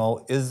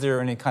signal. Is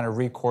there any kind of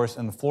recourse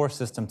in the floor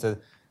system to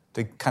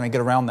kind of get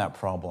around that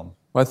problem?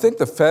 Well, I think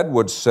the Fed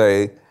would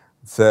say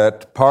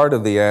that part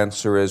of the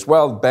answer is,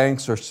 well,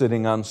 banks are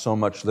sitting on so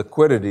much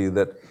liquidity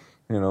that,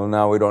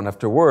 now we don't have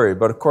to worry.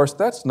 But of course,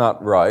 that's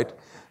not right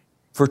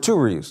for two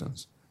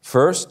reasons.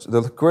 First,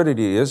 the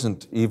liquidity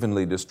isn't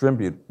evenly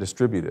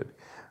distributed.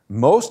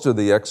 Most of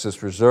the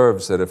excess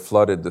reserves that have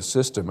flooded the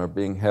system are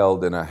being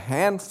held in a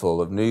handful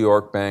of New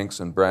York banks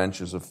and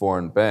branches of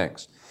foreign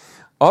banks.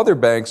 Other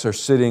banks are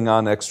sitting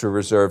on extra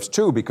reserves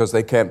too because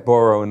they can't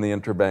borrow in the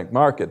interbank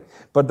market.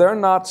 But they're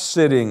not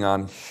sitting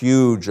on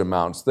huge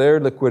amounts. Their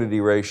liquidity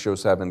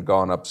ratios haven't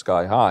gone up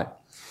sky high.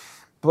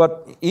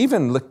 But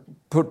even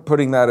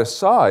putting that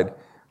aside,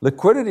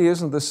 liquidity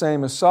isn't the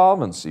same as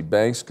solvency.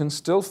 Banks can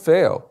still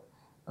fail.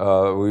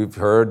 We've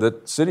heard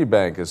that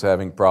Citibank is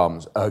having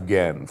problems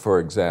again, for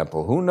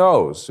example. Who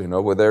knows,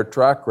 with their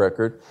track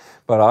record.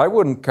 But I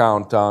wouldn't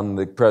count on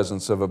the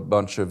presence of a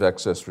bunch of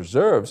excess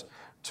reserves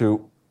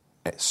to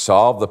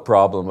solve the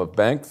problem of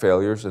bank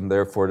failures and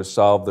therefore to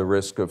solve the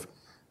risk of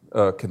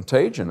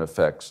contagion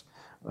effects.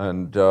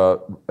 And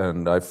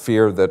I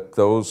fear that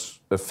those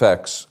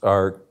effects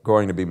are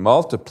going to be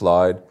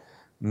multiplied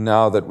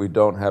now that we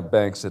don't have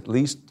banks at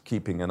least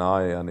keeping an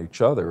eye on each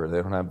other, or they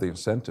don't have the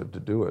incentive to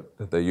do it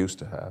that they used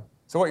to have.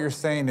 So what you're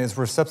saying is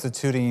we're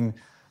substituting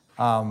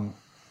some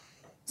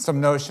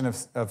notion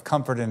of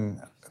comfort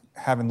in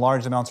having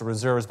large amounts of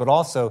reserves, but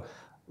also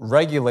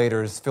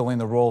regulators filling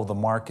the role of the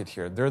market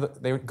here.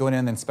 They're going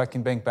in and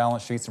inspecting bank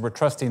balance sheets, and we're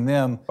trusting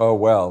them. Oh,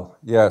 well,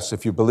 yes,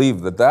 if you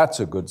believe that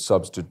that's a good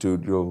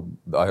substitute,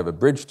 I have a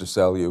bridge to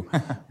sell you.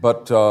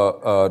 But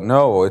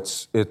no,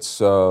 it's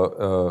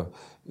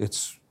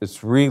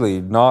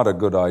really not a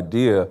good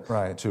idea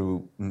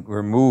to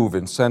remove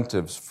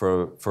incentives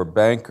for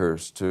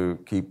bankers to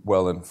keep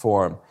well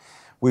informed.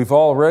 We've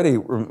already,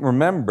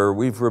 remember,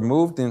 we've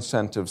removed the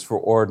incentives for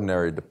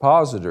ordinary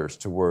depositors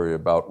to worry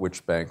about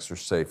which banks are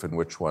safe and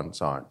which ones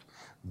aren't.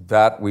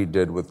 That we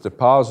did with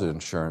deposit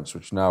insurance,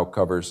 which now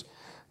covers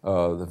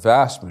the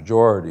vast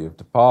majority of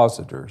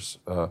depositors.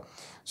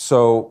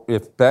 So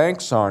if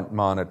banks aren't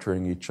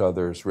monitoring each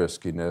other's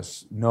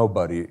riskiness,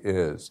 nobody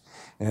is.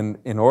 And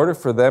in order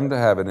for them to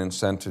have an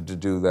incentive to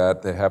do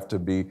that, they have to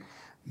be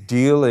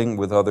dealing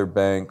with other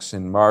banks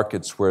in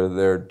markets where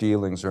their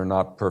dealings are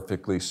not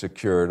perfectly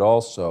secured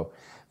also.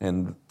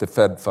 And the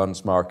Fed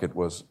funds market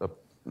was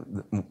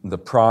the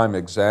prime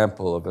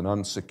example of an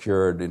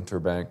unsecured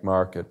interbank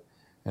market.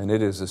 And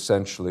it is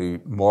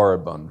essentially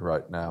moribund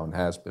right now and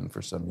has been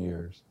for some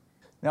years.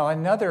 Now,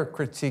 another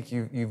critique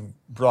you've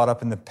brought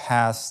up in the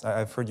past,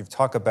 I've heard you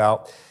talk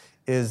about,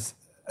 is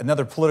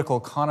another political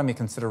economy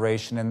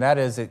consideration, and that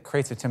is it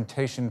creates a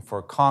temptation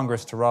for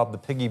Congress to rob the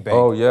piggy bank.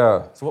 Oh,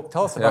 yeah. So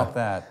tell us about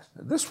that.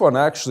 This one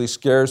actually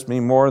scares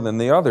me more than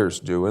the others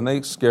do, and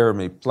they scare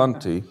me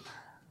plenty.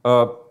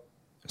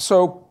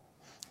 So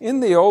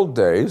in the old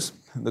days,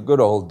 the good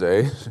old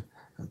days,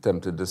 I'm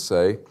tempted to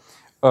say,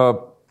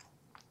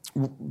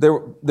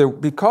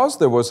 because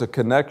there was a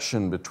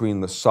connection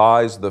between the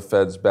size of the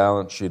Fed's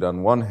balance sheet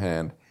on one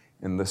hand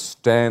and the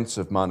stance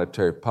of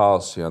monetary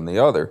policy on the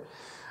other,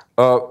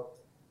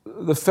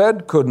 the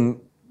Fed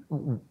couldn't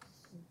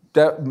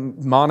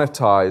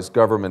monetize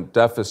government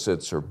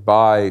deficits or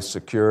buy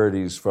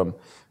securities from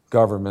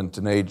government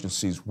and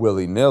agencies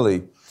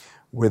willy-nilly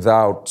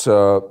without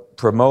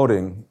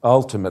promoting,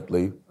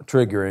 ultimately,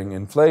 triggering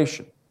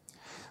inflation.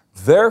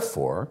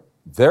 Therefore,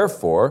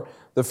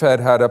 the Fed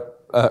had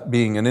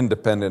being an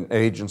independent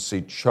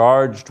agency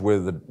charged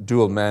with a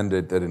dual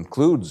mandate that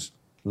includes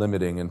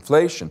limiting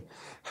inflation,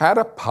 had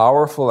a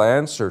powerful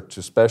answer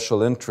to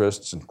special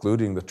interests,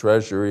 including the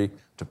Treasury,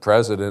 to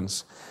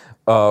presidents,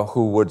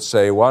 who would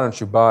say, "Why don't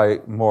you buy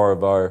more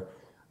of our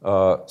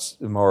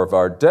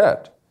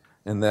debt?"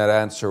 And that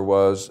answer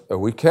was,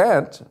 "We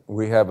can't.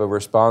 We have a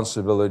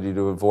responsibility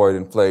to avoid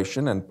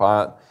inflation,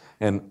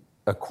 and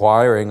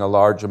acquiring a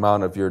large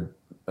amount of your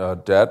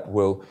debt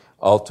will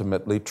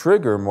ultimately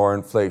trigger more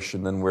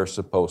inflation than we're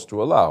supposed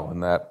to allow."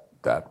 And that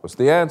was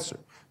the answer.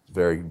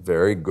 Very,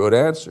 very good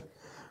answer.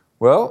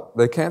 Well,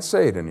 they can't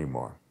say it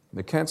anymore.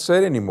 They can't say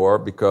it anymore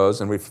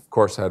because, and we've of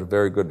course had a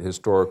very good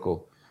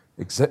historical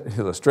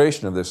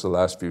illustration of this the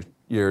last few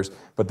years,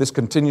 but this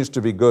continues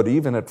to be good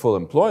even at full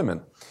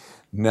employment.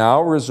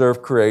 Now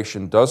reserve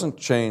creation doesn't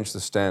change the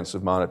stance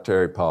of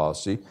monetary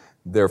policy.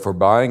 Therefore,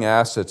 buying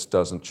assets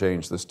doesn't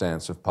change the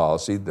stance of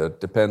policy.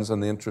 That depends on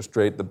the interest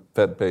rate the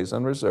Fed pays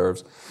on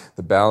reserves.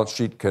 The balance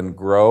sheet can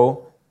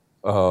grow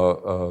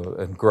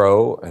and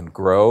grow and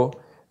grow,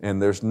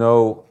 and there's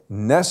no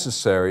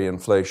necessary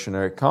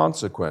inflationary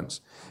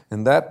consequence.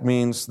 And that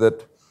means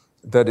that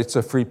it's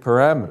a free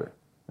parameter.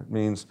 It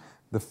means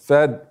the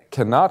Fed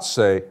cannot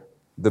say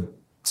the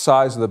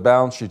size of the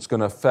balance sheet is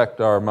going to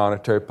affect our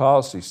monetary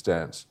policy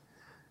stance.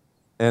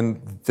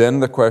 And then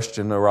the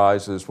question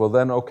arises, well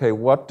then, okay,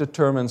 what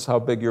determines how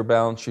big your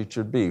balance sheet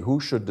should be? Who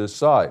should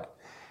decide?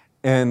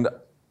 And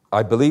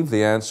I believe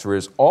the answer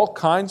is all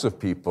kinds of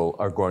people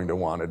are going to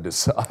want to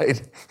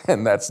decide,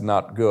 and that's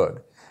not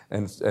good.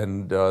 And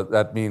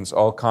that means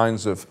all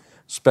kinds of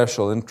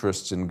special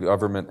interests in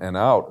government and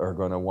out are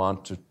going to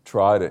want to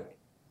try to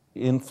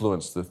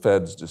influence the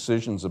Fed's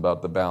decisions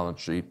about the balance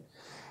sheet.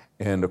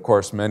 And of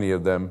course, many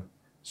of them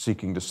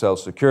seeking to sell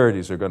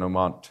securities are going to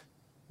want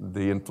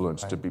the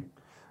influence to be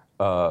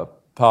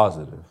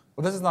positive.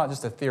 Well, this is not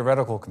just a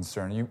theoretical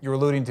concern. You're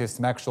alluding to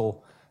some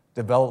actual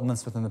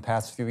developments within the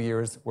past few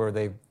years where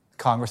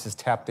Congress has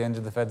tapped into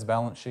the Fed's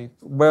balance sheet?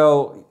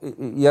 Well,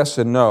 yes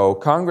and no.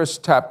 Congress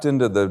tapped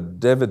into the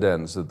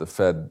dividends that the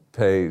Fed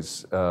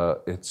pays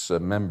its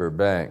member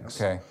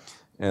banks. Okay.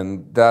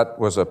 And that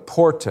was a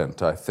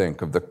portent, I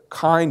think, of the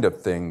kind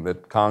of thing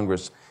that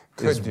Congress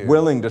is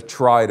willing to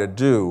try to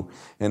do.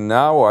 And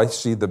now I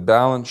see the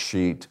balance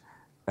sheet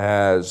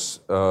as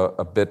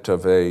a bit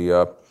of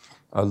a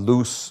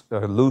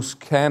loose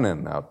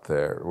cannon out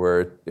there,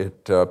 where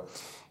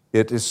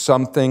it is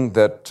something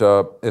that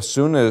as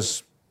soon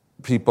as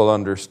people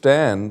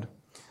understand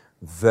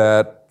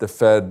that the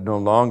Fed no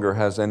longer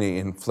has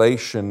any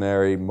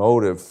inflationary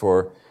motive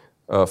for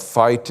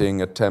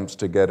fighting attempts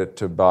to get it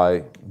to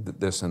buy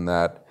this and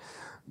that,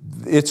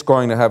 it's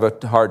going to have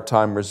a hard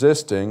time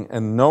resisting,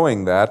 and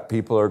knowing that,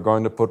 people are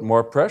going to put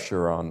more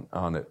pressure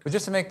on it. But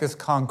just to make this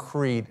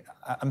concrete,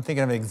 I'm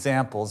thinking of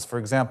examples. For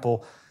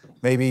example,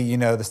 maybe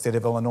the state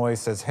of Illinois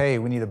says, hey,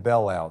 we need a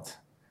bailout.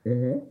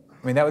 Mm-hmm.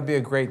 I mean, that would be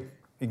a great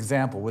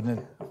example, wouldn't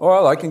it?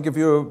 Well, I can give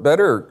you a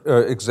better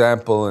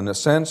example in a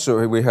sense.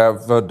 We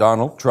have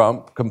Donald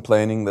Trump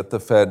complaining that the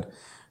Fed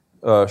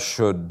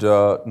should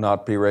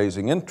not be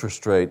raising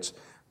interest rates,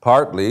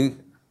 partly,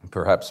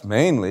 perhaps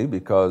mainly,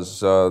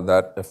 because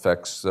that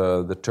affects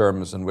the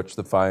terms in which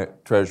the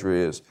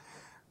Treasury is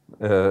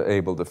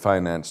able to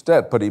finance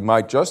debt. But he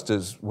might just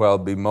as well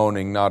be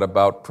moaning not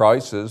about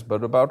prices,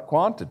 but about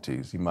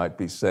quantities. He might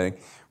be saying,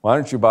 why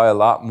don't you buy a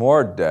lot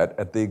more debt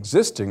at the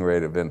existing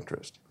rate of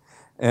interest?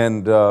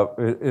 And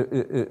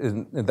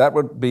that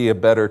would be a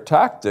better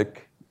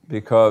tactic,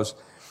 because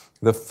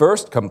the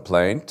first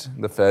complaint,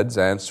 the Fed's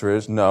answer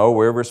is, no,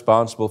 we're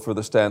responsible for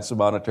the stance of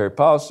monetary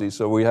policy,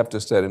 so we have to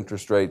set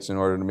interest rates in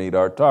order to meet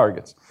our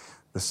targets.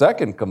 The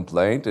second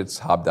complaint, it's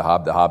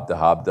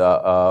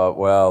habda,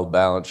 well,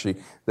 balance sheet.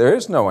 There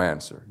is no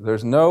answer.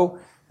 There's no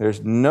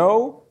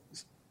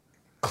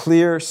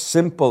clear,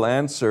 simple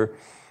answer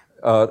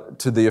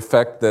to the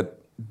effect that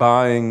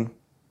buying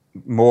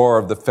more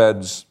of the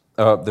Fed's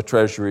the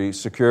Treasury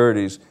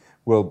securities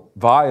will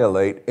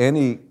violate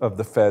any of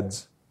the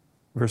Fed's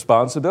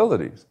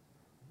responsibilities.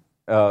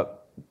 The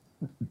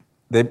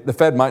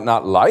Fed might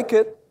not like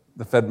it.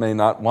 The Fed may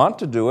not want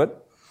to do it,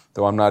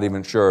 though I'm not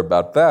even sure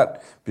about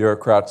that.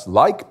 Bureaucrats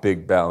like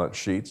big balance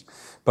sheets.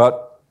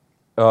 But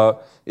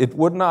it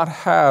would not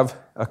have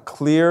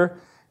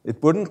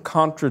it wouldn't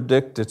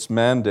contradict its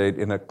mandate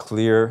in a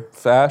clear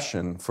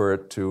fashion for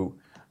it to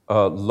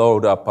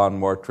load up on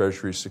more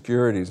Treasury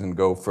securities and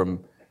go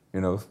from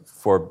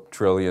 4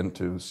 trillion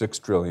to 6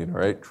 trillion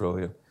or 8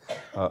 trillion.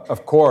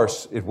 Of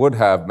course, it would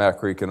have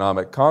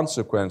macroeconomic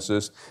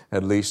consequences,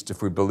 at least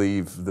if we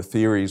believe the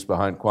theories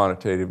behind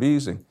quantitative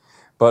easing.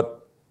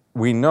 But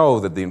we know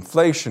that the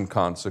inflation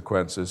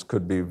consequences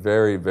could be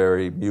very,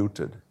 very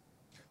muted.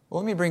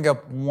 Well, let me bring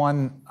up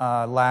one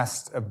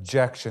last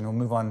objection. We'll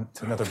move on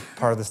to another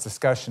part of this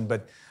discussion,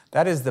 but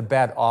that is the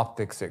bad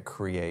optics it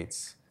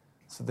creates.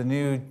 So the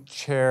new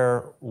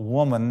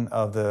chairwoman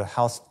of the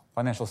House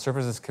Financial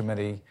Services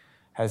Committee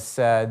has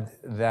said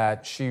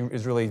that she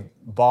is really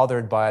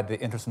bothered by the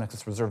interest and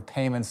excess reserve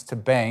payments to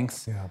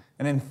banks. Yeah.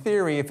 And in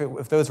theory,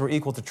 if those were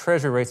equal to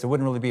Treasury rates, it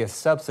wouldn't really be a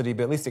subsidy,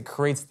 but at least it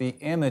creates the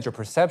image or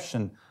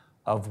perception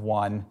of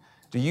one.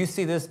 Do you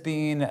see this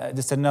being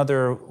just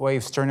another way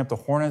of stirring up the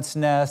hornet's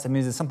nest? I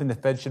mean, is it something the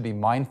Fed should be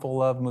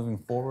mindful of moving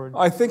forward?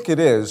 I think it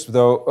is,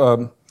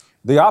 though.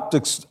 The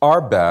optics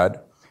are bad,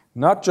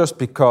 not just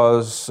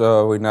because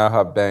we now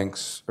have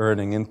banks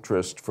earning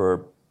interest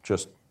for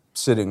just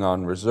sitting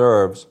on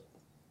reserves,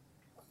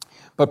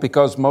 but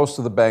because most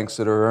of the banks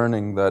that are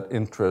earning that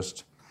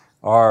interest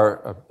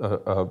are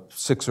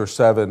 6 or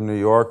 7 New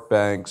York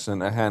banks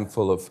and a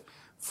handful of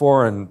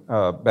foreign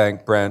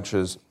bank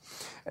branches.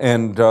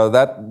 And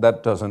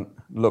that doesn't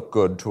look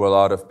good to a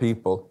lot of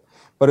people.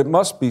 But it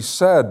must be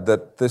said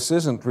that this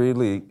isn't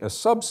really a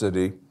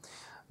subsidy.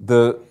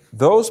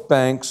 Those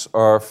banks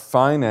are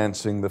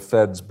financing the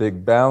Fed's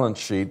big balance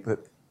sheet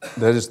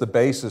that is the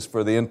basis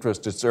for the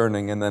interest it's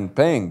earning and then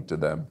paying to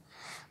them.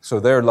 So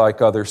they're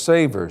like other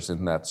savers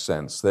in that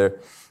sense. The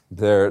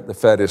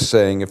Fed is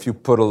saying, if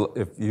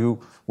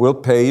we'll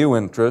pay you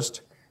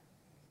interest,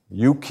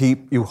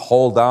 you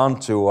hold on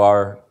to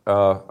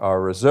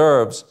our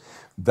reserves,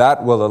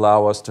 that will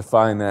allow us to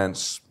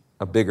finance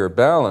a bigger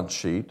balance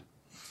sheet,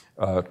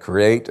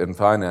 create and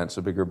finance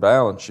a bigger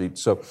balance sheet.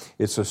 So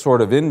it's a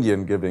sort of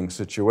Indian giving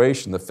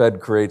situation. The Fed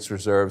creates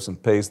reserves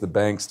and pays the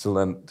banks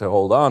to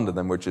hold on to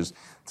them, which is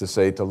to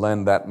say to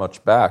lend that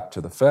much back to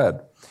the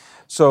Fed.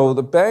 So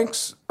the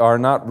banks are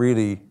not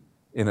really,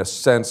 in a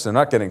sense, they're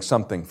not getting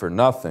something for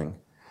nothing.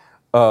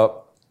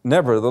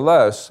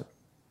 Nevertheless,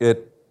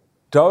 it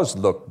does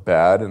look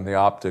bad and the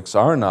optics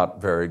are not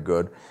very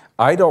good.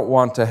 I don't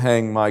want to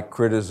hang my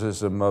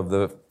criticism of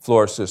the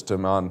floor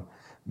system on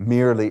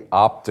merely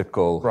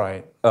optical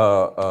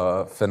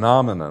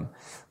phenomenon,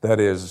 that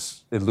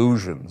is,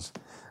 illusions.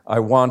 I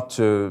want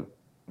to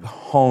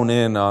hone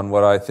in on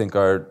what I think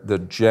are the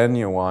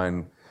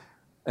genuine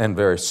and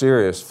very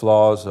serious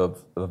flaws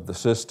of the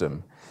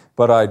system.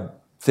 But I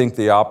think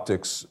the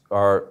optics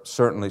are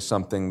certainly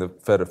something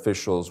that Fed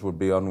officials would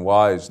be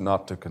unwise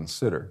not to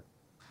consider.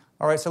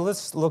 All right, so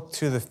let's look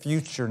to the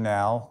future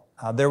now.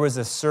 There was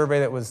a survey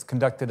that was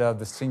conducted of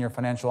the senior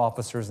financial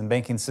officers in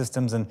banking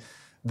systems, and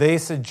they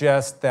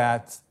suggest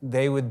that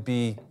they would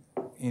be,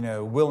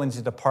 willing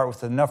to depart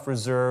with enough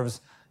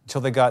reserves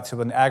until they got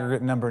to an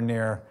aggregate number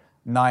near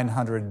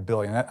 $900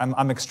 billion.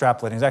 I'm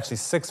extrapolating. It's actually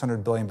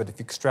 $600 billion, but if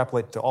you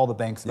extrapolate to all the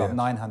banks, about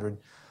 $900.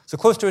 So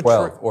close to a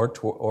or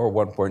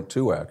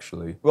 1.2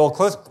 actually. Well,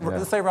 close. Yeah.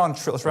 Let's say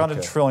let's round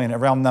a trillion, a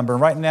round number.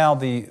 Right now,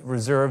 the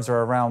reserves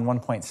are around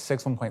 1.6,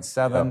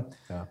 1.7.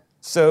 Yeah.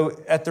 So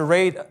at the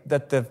rate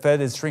that the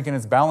Fed is shrinking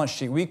its balance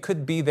sheet, we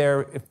could be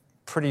there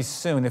pretty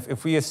soon.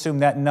 If we assume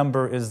that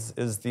number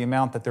is the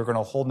amount that they're going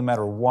to hold no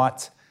matter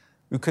what,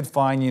 we could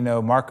find,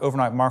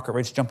 overnight market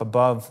rates jump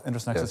above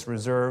interest and excess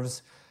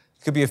reserves.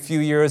 It could be a few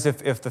years.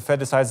 If the Fed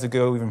decides to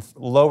go even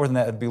lower than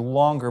that, it'd be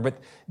longer. But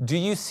do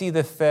you see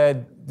the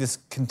Fed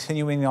just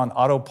continuing on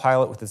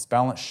autopilot with its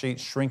balance sheet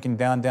shrinking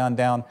down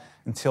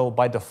until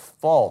by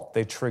default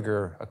they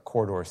trigger a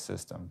corridor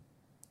system?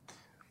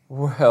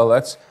 Well,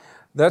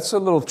 that's a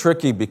little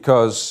tricky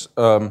because,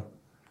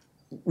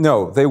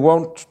 no, they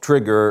won't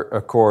trigger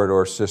a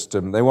corridor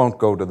system. They won't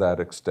go to that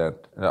extent.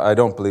 I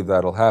don't believe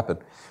that'll happen.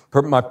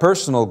 My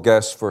personal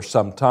guess for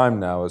some time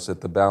now is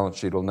that the balance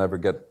sheet will never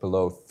get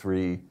below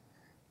 $3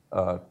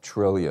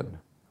 trillion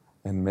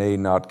and may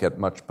not get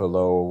much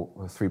below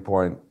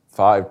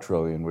 3.5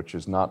 trillion, which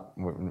is not.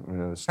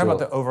 How about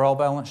the overall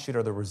balance sheet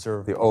or the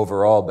reserve? The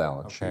overall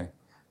balance sheet.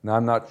 Now,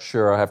 I'm not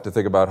sure. I have to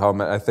think about how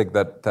many. I think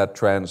that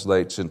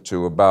translates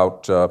into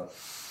about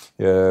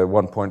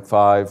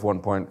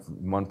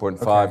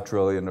 1.5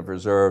 trillion of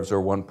reserves,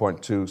 or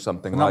 1.2,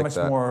 something like that.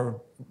 Not much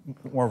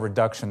more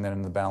reduction than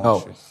in the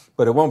balance sheet.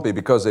 But it won't be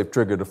because they've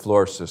triggered a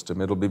floor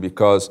system. It'll be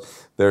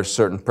because there's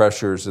certain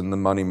pressures in the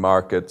money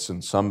markets,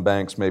 and some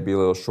banks may be a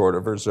little short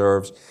of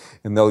reserves,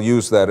 and they'll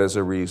use that as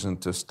a reason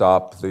to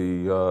stop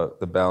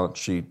the balance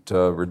sheet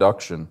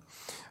reduction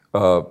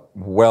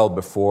well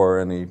before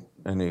anything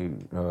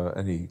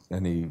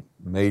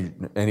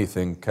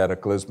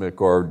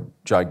cataclysmic or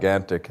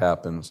gigantic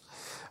happens.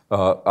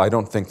 I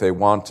don't think they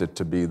want it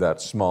to be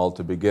that small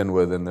to begin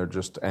with, and they're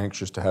just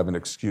anxious to have an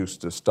excuse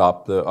to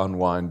stop the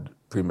unwind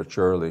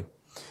prematurely.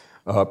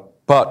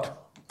 But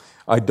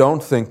I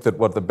don't think that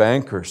what the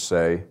bankers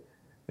say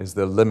is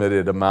the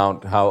limited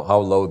amount, how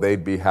low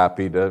they'd be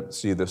happy to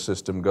see the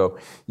system go.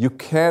 You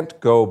can't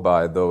go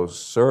by those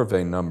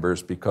survey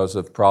numbers because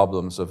of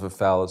problems of a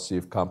fallacy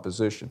of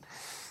composition.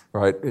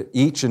 Right?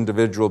 Each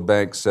individual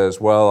bank says,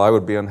 well, I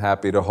would be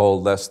unhappy to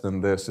hold less than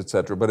this, et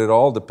cetera. But it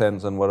all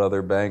depends on what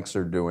other banks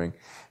are doing.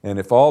 And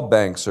if all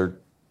banks are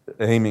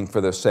aiming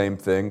for the same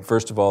thing,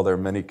 first of all, there are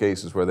many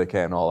cases where they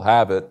can't all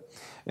have it.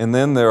 And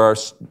then there are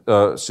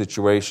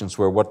situations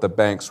where what the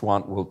banks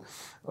want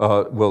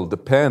will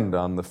depend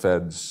on the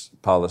Fed's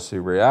policy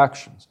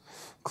reactions.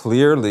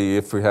 Clearly,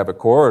 if we have a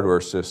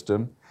corridor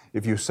system,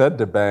 if you said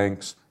to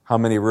banks, how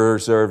many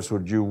reserves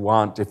would you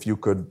want if you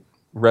could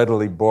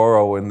readily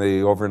borrow in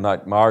the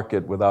overnight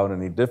market without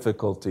any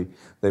difficulty,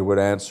 they would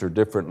answer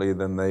differently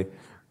than they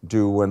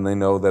do when they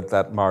know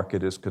that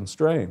market is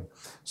constrained.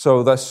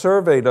 So the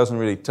survey doesn't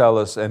really tell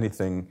us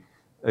anything.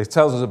 It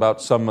tells us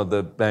about some of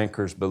the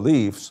bankers'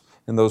 beliefs,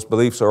 and those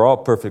beliefs are all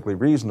perfectly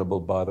reasonable,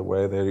 by the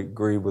way. They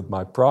agree with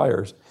my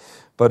priors.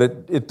 But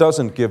it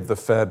doesn't give the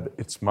Fed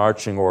its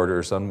marching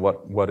orders on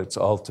what its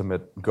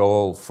ultimate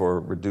goal for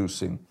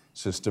reducing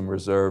system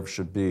reserve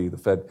should be. The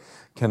Fed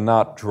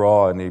cannot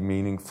draw any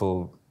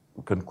meaningful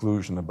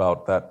conclusion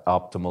about that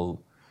optimal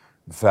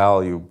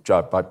value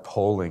by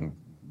polling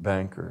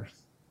bankers.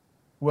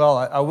 Well,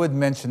 I would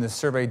mention the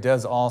survey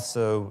does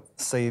also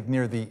say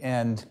near the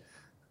end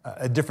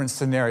a different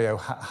scenario.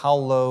 How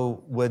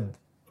low would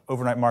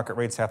overnight market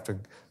rates have to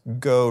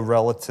go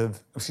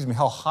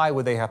how high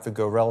would they have to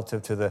go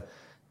relative to the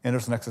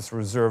interest and excess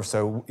reserve?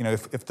 So,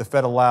 if the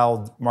Fed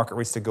allowed market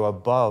rates to go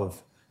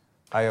above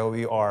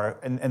IOER,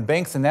 and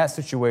banks in that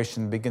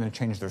situation begin to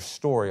change their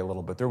story a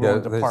little bit. They're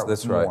willing to part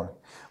with more. Right.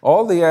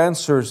 All the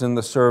answers in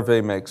the survey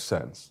make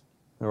sense.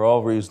 They're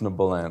all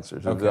reasonable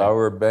answers. Okay. If I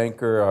were a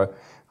banker,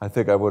 I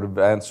think I would have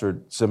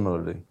answered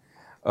similarly.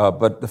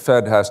 But the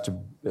Fed has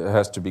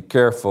to be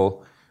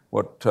careful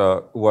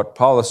what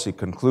policy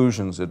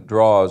conclusions it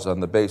draws on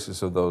the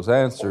basis of those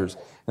answers,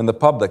 and the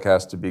public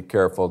has to be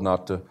careful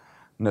not to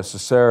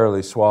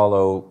necessarily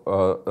swallow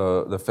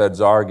the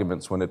Fed's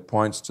arguments when it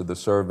points to the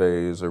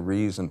survey as a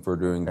reason for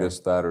doing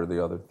this, that, or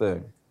the other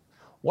thing.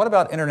 What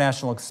about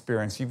international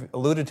experience? You've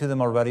alluded to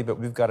them already, but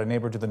we've got a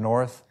neighbor to the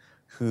north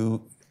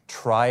who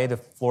tried a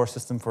floor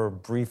system for a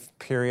brief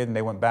period, and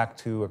they went back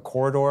to a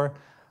corridor.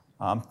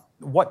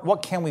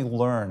 What can we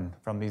learn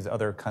from these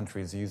other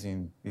countries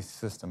using these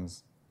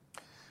systems?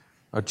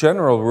 A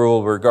general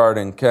rule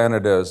regarding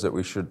Canada is that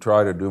we should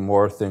try to do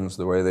more things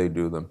the way they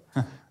do them.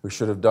 We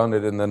should have done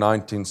it in the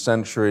 19th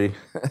century,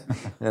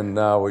 and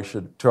now we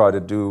should try to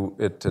do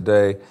it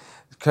today.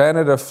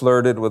 Canada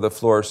flirted with a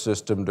floor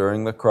system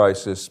during the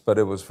crisis, but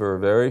it was for a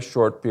very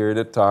short period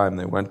of time.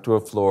 They went to a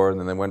floor and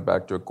then they went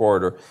back to a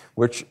corridor,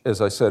 which,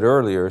 as I said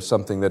earlier, is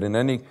something that in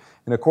a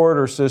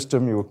corridor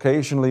system, you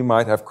occasionally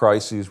might have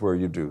crises where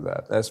you do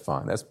that. That's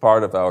fine. That's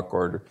part of how a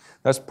corridor.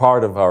 That's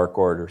part of how our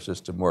corridor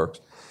system works.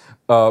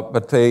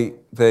 But they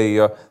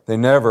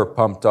never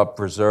pumped up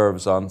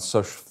reserves on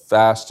such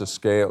vast a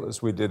scale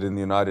as we did in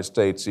the United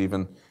States,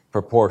 even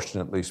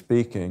proportionately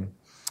speaking.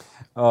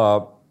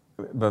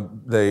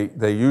 But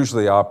they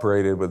usually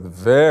operated with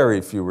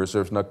very few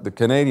reserves. Now, the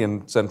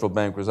Canadian central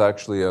bank was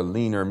actually a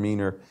leaner,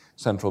 meaner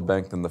central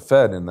bank than the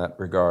Fed in that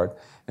regard,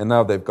 and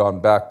now they've gone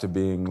back to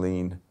being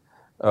lean.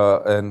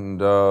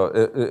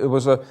 It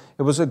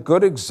was a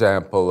good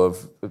example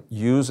of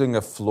using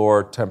a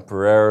floor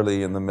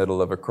temporarily in the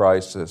middle of a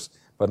crisis,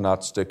 but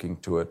not sticking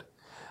to it.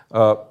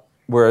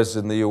 Whereas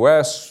in the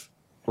U.S.,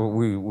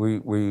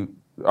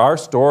 our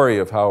story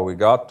of how we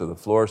got to the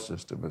floor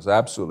system is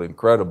absolutely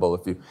incredible.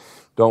 If you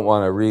don't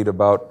want to read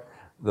about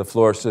the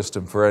floor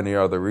system for any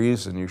other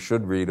reason, you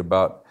should read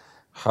about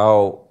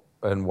how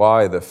and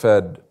why the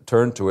Fed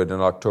turned to it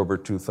in October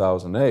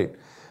 2008.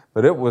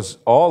 But it was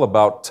all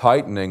about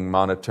tightening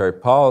monetary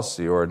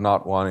policy or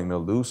not wanting to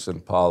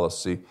loosen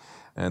policy.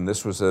 And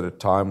this was at a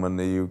time when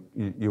the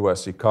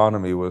U.S.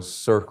 economy was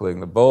circling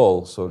the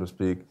bull, so to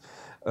speak.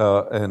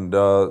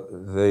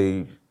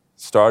 They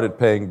started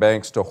paying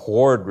banks to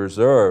hoard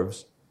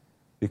reserves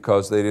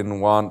because they didn't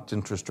want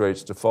interest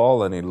rates to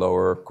fall any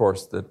lower. Of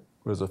course, that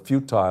was a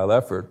futile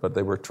effort, but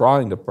they were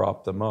trying to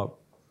prop them up.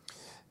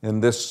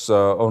 And this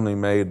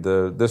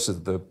this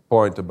is the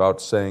point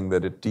about saying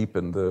that it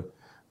deepened the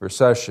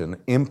recession.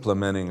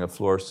 Implementing a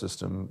floor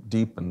system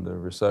deepened the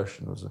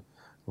recession. It was a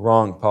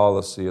wrong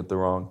policy at the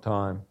wrong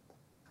time.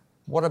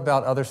 What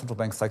about other central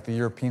banks like the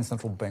European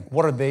Central Bank?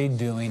 What are they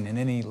doing, and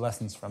any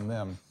lessons from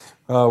them?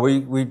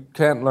 We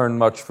can't learn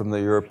much from the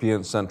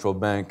European Central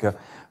Bank.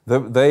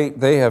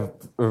 They have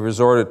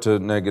resorted to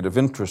negative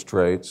interest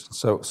rates,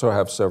 so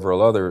have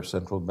several other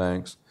central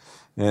banks.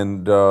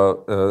 And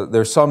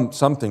there's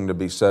something to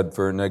be said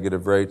for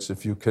negative rates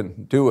if you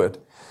can do it.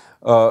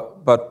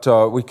 But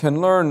we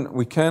can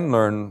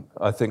learn,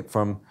 I think,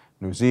 from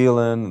New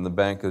Zealand and the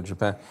Bank of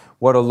Japan.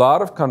 What a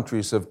lot of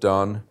countries have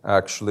done,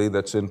 actually,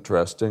 that's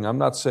interesting. I'm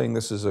not saying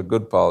this is a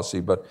good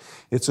policy, but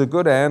it's a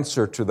good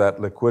answer to that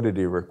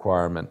liquidity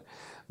requirement.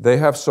 They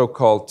have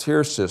so-called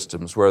tier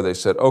systems where they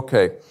said,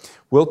 okay,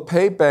 we'll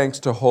pay banks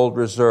to hold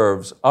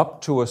reserves up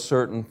to a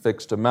certain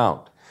fixed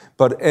amount,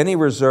 but any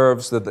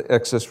reserves, the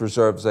excess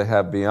reserves they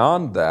have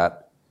beyond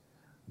that,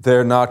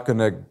 we're not going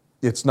to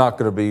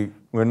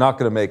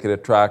make it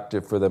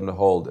attractive for them to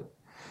hold it.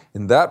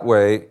 In that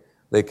way,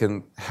 they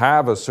can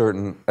have a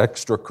certain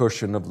extra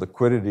cushion of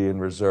liquidity in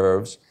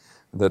reserves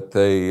that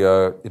they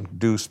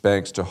induce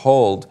banks to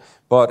hold,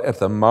 but at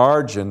the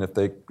margin, if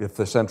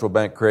the central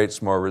bank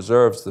creates more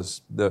reserves,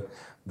 the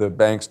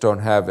banks don't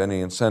have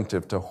any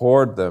incentive to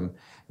hoard them,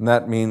 and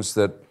that means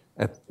that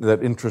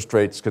interest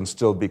rates can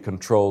still be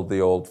controlled the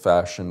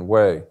old-fashioned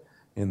way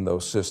in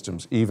those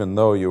systems, even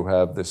though you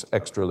have this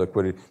extra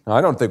liquidity. Now,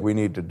 I don't think we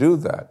need to do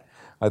that.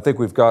 I think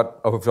we've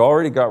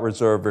already got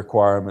reserve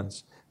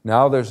requirements.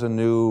 Now there's a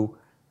new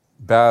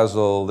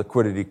Basel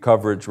liquidity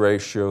coverage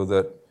ratio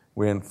that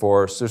we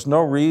enforce. There's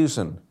no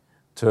reason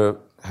to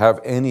have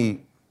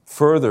any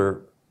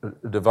further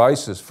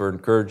devices for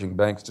encouraging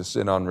banks to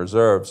sit on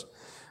reserves.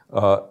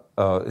 We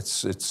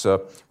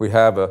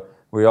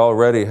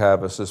already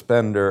have a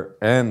suspender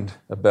and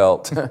a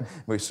belt.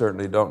 We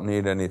certainly don't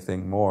need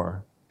anything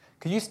more.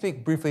 Could you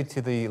speak briefly to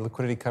the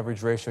liquidity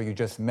coverage ratio you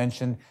just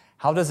mentioned?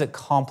 How does it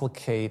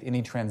complicate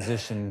any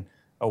transition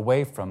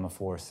away from the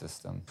floor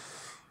system?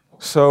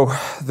 So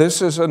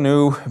this is a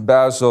new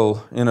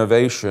Basel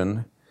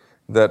innovation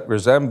that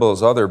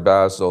resembles other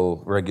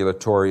Basel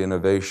regulatory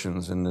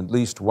innovations in at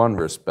least one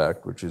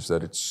respect, which is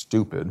that it's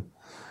stupid.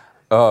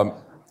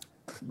 What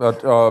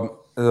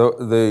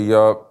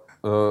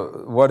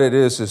it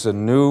is a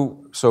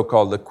new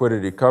so-called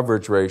liquidity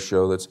coverage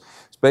ratio that's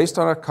based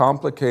on a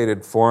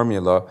complicated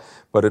formula,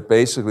 but it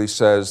basically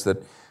says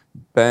that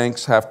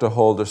banks have to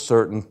hold a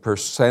certain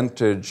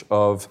percentage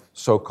of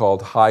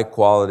so-called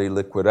high-quality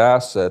liquid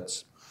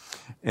assets,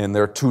 and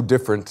there are two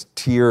different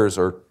tiers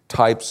or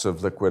types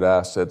of liquid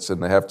assets,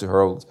 and they have to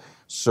hold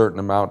certain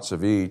amounts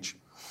of each,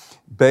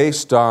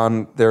 based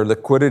on their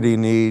liquidity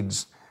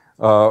needs,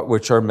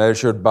 which are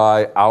measured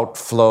by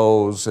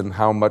outflows and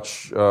how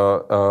much,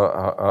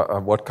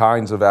 what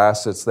kinds of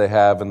assets they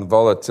have and the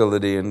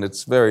volatility, and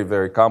it's very,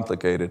 very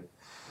complicated.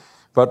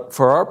 But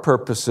for our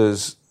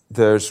purposes,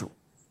 there's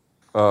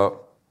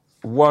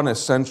one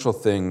essential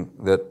thing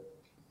that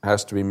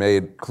has to be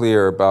made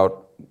clear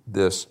about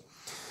this.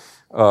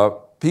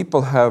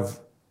 People have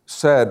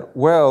said,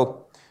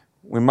 well,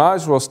 we might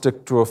as well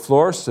stick to a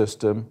floor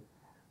system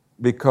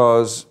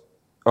because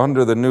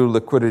under the new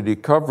liquidity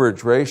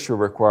coverage ratio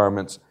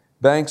requirements,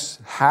 banks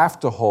have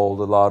to hold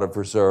a lot of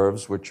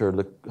reserves, which are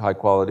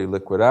high-quality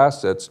liquid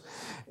assets,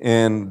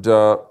 and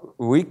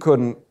we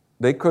couldn't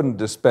they couldn't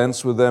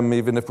dispense with them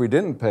even if we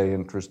didn't pay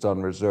interest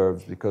on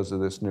reserves because of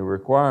this new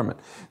requirement.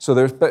 So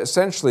they're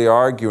essentially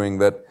arguing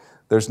that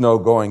there's no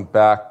going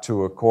back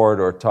to a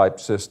corridor-type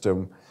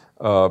system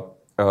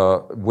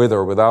with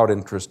or without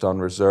interest on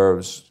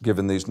reserves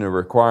given these new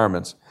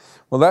requirements.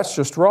 Well, that's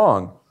just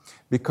wrong,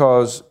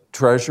 because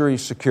Treasury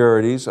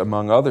securities,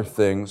 among other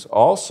things,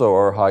 also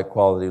are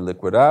high-quality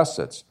liquid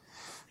assets.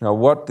 Now,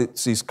 what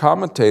these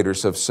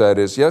commentators have said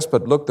is, yes,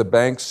 but look, the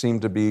banks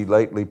seem to be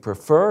lately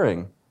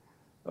preferring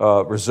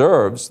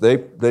reserves.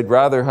 They'd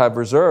rather have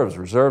reserves.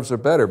 Reserves are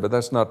better, but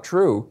that's not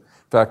true.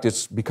 In fact,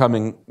 it's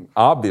becoming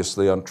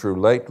obviously untrue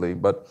lately.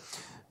 But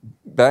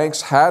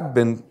banks had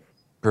been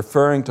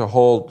preferring to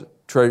hold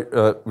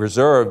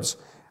reserves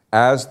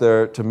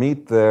to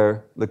meet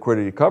their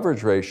liquidity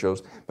coverage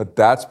ratios, but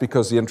that's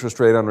because the interest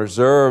rate on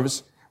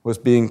reserves was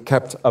being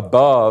kept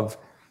above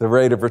the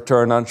rate of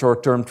return on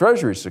short-term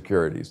Treasury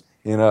securities.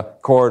 In a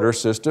corridor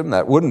system,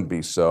 that wouldn't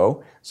be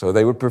so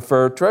they would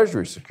prefer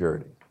Treasury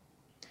security.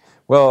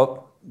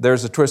 Well,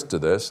 there's a twist to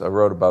this. I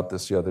wrote about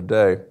this the other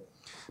day,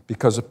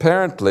 because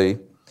apparently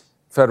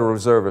Federal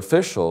Reserve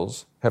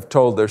officials have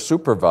told their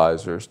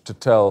supervisors to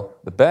tell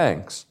the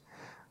banks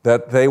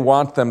that they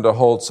want them to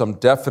hold some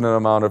definite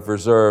amount of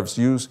reserves,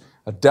 use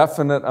a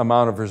definite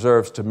amount of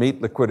reserves to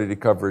meet liquidity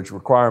coverage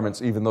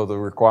requirements, even though the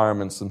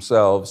requirements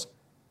themselves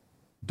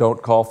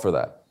don't call for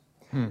that.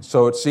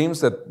 So it seems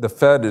that the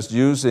Fed is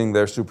using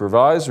its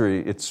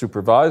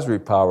supervisory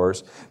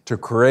powers to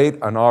create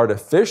an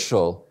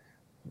artificial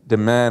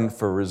demand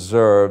for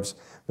reserves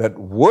that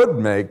would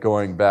make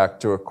going back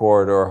to a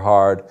corridor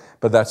hard,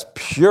 but that's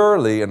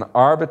purely an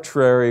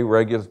arbitrary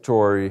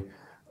regulatory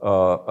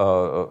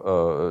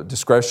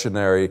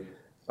discretionary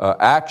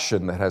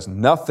action that has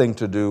nothing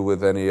to do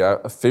with any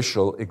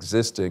official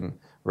existing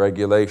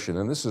regulation.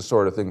 And this is the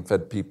sort of thing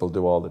Fed people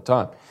do all the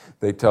time.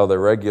 They tell their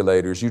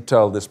regulators, you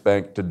tell this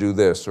bank to do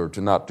this or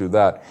to not do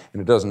that.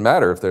 And it doesn't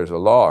matter if there's a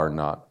law or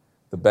not.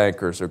 The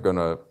bankers are going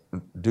to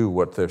do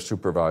what their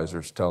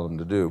supervisors tell them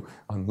to do.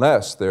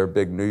 Unless they're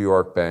big New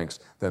York banks,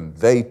 then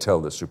they tell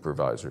the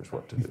supervisors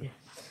what to do.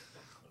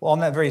 Well, on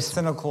that very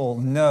cynical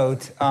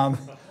note,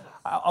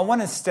 I want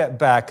to step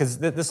back, because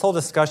this whole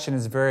discussion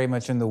is very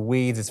much in the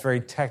weeds. It's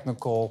very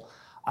technical.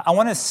 I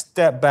want to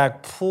step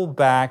back, pull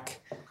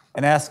back,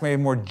 and ask maybe a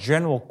more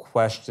general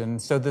question.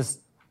 So this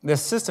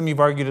system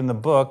you've argued in the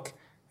book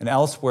and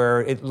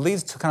elsewhere, it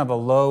leads to kind of a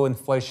low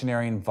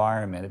inflationary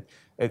environment.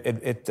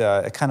 It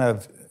kind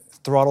of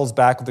throttles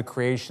back with the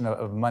creation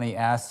of money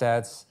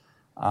assets.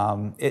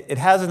 It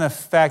has an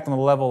effect on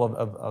the level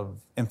of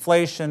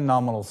inflation,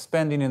 nominal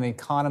spending in the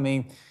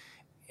economy.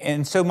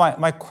 And so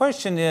my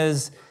question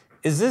is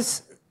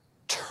this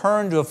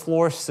turn to a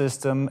floor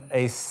system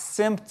a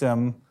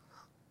symptom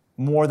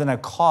more than a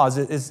cause?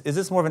 Is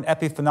this more of an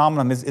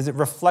epiphenomenon? Is it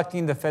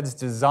reflecting the Fed's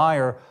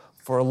desire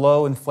for a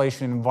low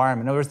inflation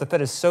environment? In other words, the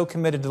Fed is so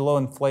committed to low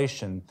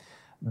inflation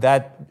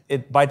that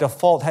it by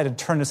default had to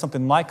turn to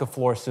something like a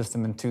floor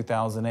system in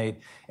 2008.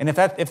 And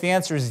if the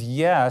answer is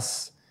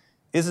yes,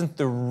 isn't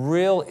the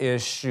real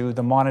issue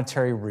the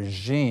monetary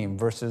regime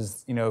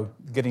versus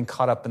getting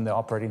caught up in the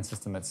operating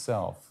system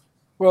itself?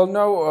 Well,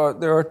 no,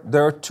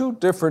 there are two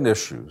different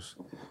issues.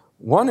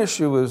 One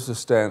issue is the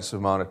stance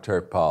of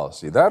monetary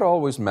policy. That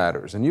always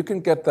matters, and you can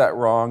get that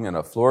wrong in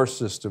a floor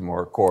system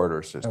or a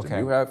corridor system. Okay.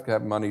 You have to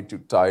have money too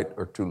tight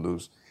or too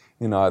loose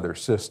in either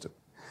system.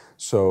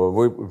 So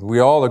we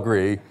all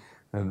agree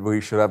that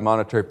we should have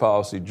monetary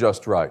policy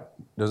just right.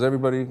 Is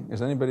anybody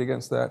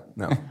against that?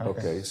 No.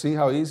 Okay. See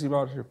how easy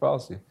monetary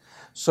policy?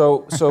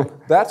 So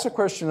that's a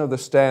question of the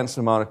stance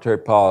of monetary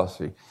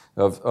policy,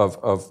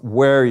 of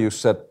where you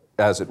set,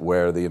 as it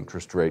were, the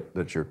interest rate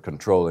that you're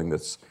controlling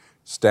that's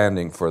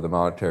standing for the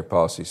monetary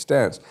policy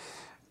stance.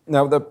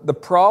 Now, the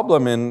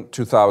problem in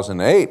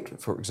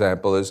 2008, for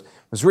example,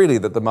 was really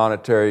that the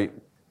monetary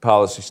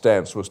policy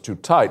stance was too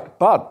tight,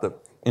 but the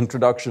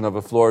introduction of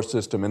a floor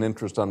system and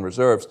interest on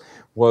reserves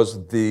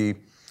was the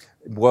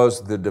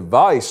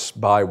device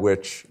by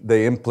which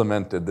they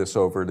implemented this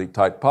overly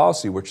tight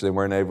policy, which they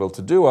weren't able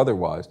to do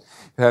otherwise.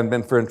 If it hadn't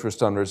been for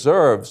interest on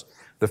reserves,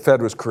 the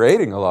Fed was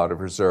creating a lot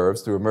of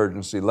reserves through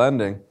emergency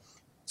lending,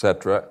 et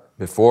cetera,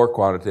 before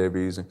quantitative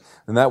easing,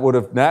 and that would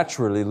have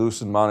naturally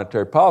loosened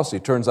monetary policy.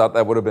 Turns out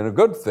that would have been a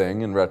good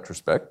thing in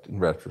retrospect.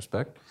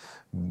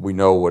 We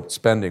know what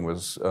spending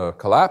was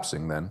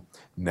collapsing then,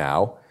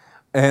 now.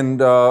 And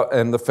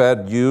the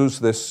Fed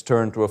used this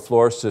turn to a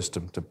floor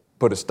system to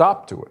put a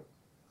stop to it.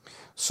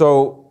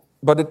 So,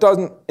 but it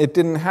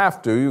didn't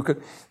have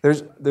to.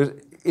 There's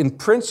in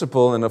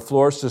principle, in a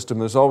floor system,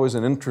 there's always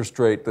an interest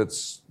rate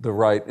that's the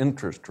right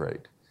interest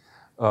rate.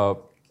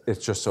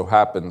 It just so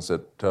happens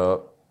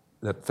that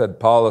Fed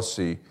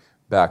policy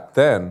back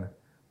then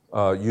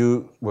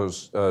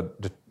was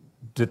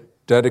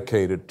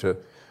dedicated to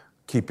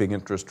keeping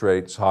interest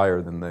rates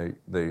higher than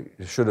they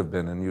should have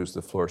been, and used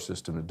the floor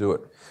system to do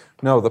it.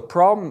 No, the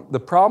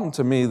problem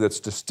to me that's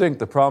distinct,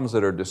 the problems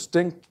that are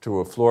distinct to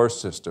a floor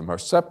system are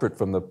separate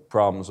from the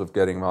problems of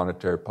getting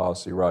monetary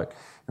policy right.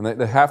 And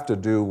they have to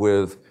do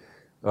with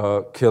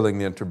killing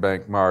the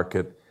interbank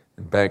market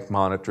bank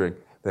monitoring.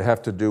 They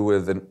have to do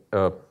with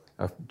a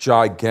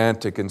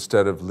gigantic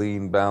instead of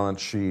lean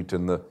balance sheet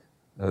and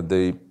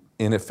the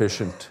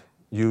inefficient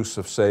use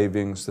of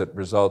savings that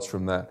results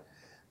from that.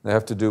 They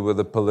have to do with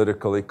the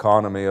political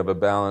economy of a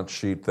balance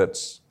sheet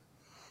that's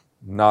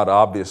not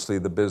obviously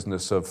the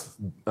business of,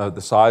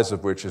 the size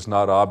of which is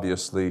not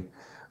obviously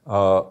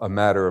a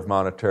matter of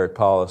monetary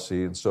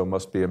policy, and so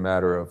must be a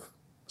matter of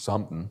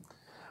something.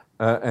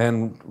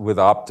 And with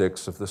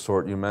optics of the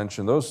sort you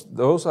mentioned,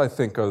 those I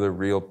think are the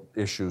real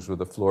issues with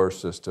the floor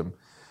system.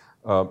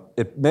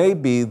 It may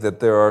be that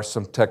there are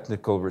some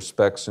technical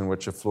respects in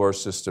which a floor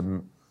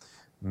system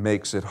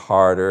makes it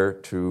harder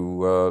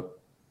to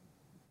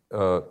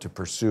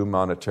pursue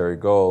monetary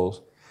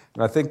goals,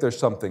 and I think there's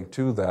something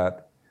to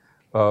that.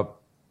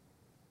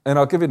 And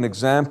I'll give you an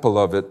example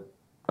of it.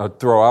 I'll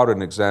throw out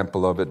an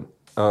example of it,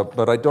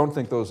 but I don't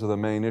think those are the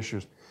main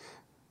issues.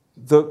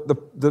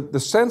 The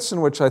sense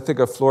in which I think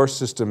a floor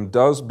system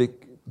does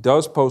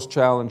pose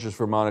challenges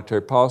for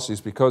monetary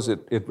policies because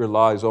it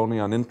relies only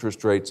on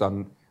interest rates,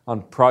 on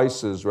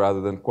prices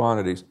rather than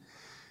quantities.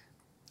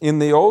 In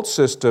the old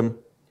system,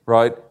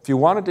 right, if you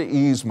wanted to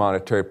ease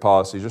monetary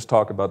policy, just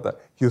talk about that,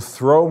 you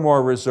throw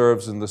more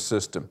reserves in the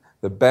system.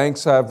 The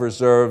banks have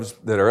reserves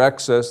that are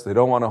excess, they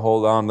don't want to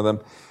hold on to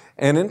them,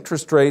 and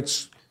interest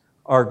rates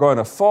are going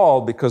to fall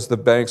because the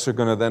banks are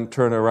going to then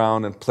turn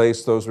around and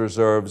place those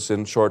reserves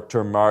in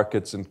short-term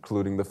markets,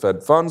 including the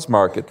Fed funds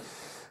market.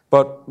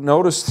 But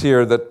notice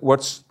here that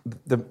what's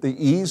the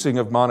easing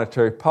of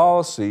monetary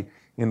policy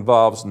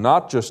involves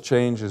not just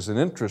changes in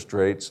interest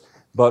rates,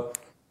 but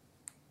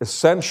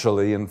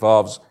essentially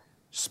involves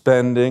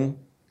spending,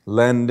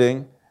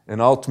 lending, and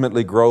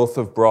ultimately growth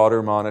of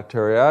broader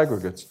monetary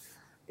aggregates.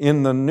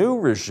 In the new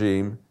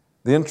regime,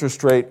 the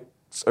interest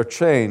rates are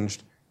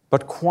changed,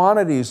 but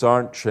quantities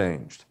aren't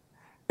changed.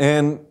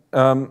 And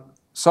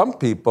some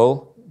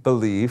people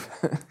believe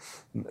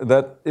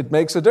that it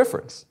makes a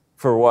difference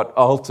for what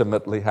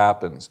ultimately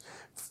happens,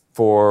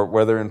 for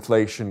whether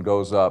inflation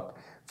goes up,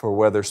 for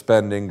whether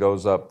spending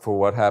goes up, for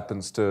what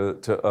happens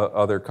to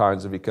other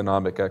kinds of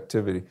economic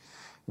activity.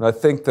 And I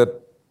think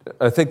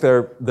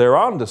they're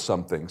onto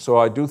something. So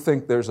I do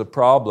think there's a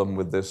problem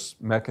with this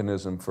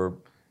mechanism for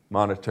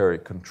monetary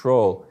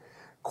control,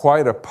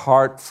 quite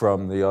apart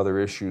from the other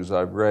issues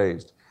I've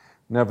raised.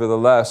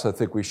 Nevertheless, I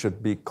think we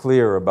should be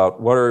clear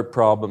about what are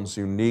problems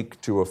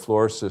unique to a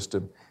floor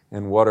system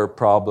and what are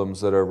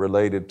problems that are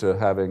related to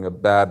having a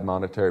bad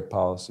monetary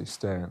policy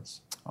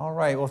stance. All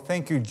right. Well,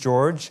 thank you,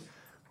 George.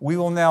 We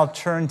will now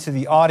turn to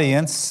the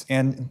audience,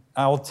 and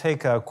I will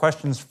take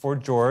questions for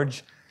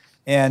George.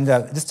 And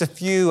just a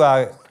few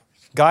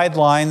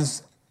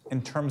guidelines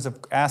in terms of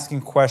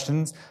asking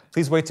questions.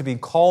 Please wait to be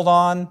called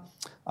on.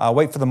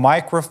 Wait for the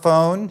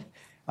microphone.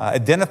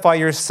 Identify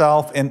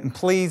yourself, and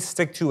please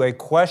stick to a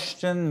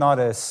question, not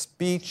a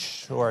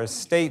speech or a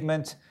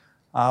statement.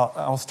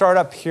 I'll start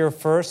up here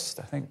first.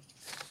 I think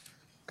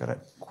got a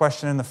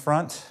question in the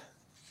front.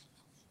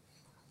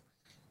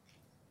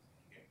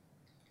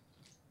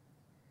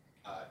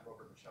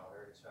 Norbert Michel,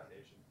 Heritage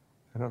Foundation.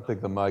 I don't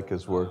think the mic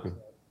is working.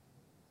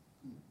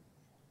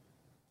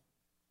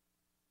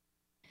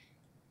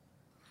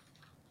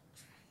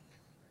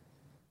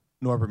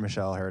 Norbert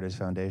Michel, Heritage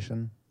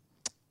Foundation.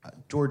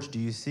 George, do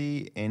you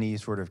see any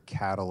sort of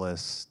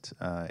catalyst,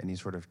 any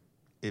sort of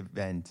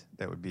event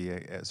that would be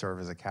serve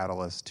as a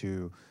catalyst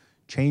to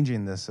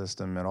changing this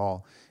system at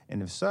all?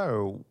 And if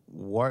so,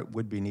 what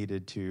would be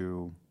needed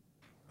to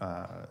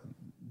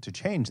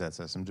change that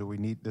system? Do we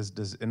need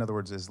in other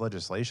words, is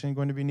legislation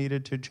going to be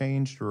needed to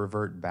change to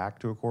revert back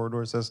to a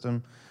corridor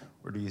system,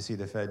 or do you see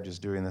the Fed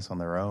just doing this on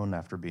their own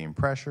after being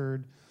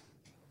pressured,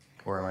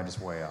 or am I just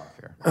way off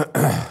here?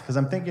 Because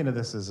I'm thinking of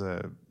this as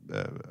a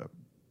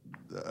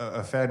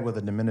Fed with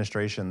an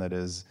administration that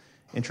is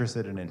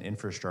interested in an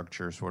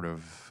infrastructure sort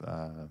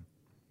of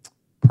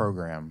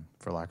program,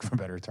 for lack of a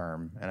better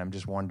term, and I'm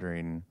just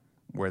wondering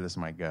where this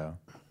might go.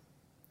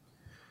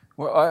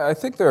 Well, I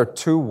think there are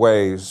two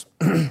ways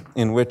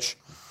in which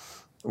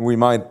we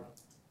might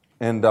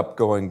end up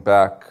going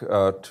back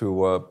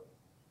to a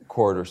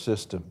corridor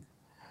system.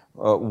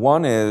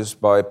 One is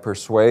by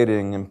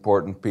persuading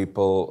important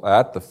people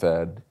at the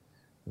Fed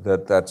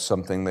that that's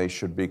something they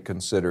should be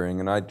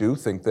considering. And I do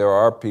think there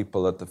are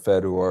people at the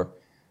Fed who are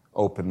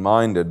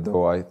open-minded,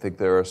 though I think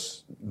there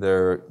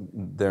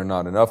are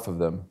not enough of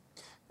them.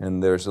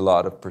 And there's a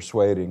lot of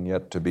persuading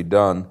yet to be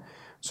done.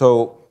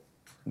 So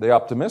the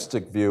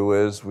optimistic view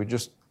is we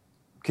just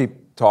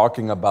keep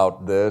talking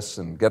about this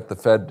and get the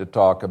Fed to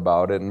talk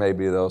about it, and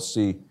maybe they'll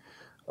see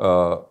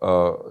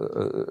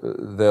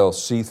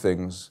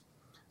things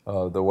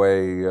the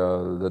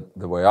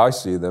way I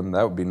see them.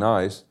 That would be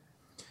nice.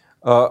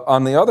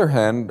 On the other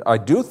hand, I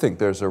do think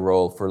there's a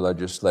role for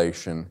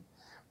legislation,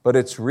 but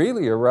it's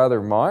really a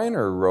rather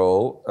minor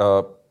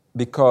role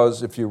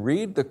because if you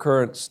read the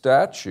current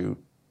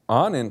statute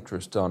on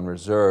interest on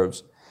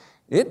reserves,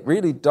 it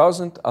really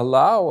doesn't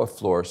allow a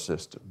floor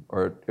system,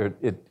 or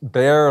it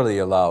barely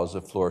allows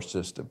a floor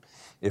system.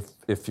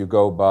 If you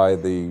go by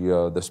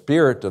the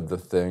spirit of the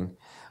thing,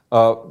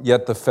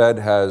 Yet the Fed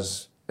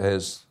has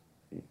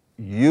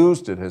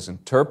used it, has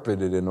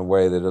interpreted it in a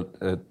way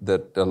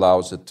that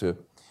allows it to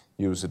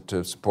use it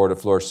to support a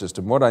floor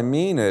system. What I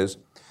mean is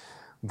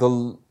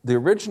the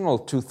original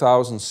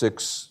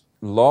 2006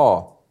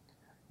 law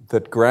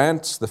that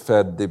grants the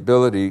Fed the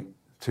ability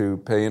to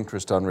pay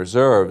interest on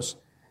reserves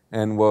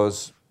and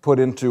was put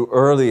into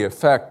early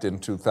effect in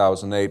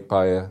 2008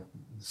 by a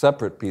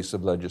separate piece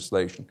of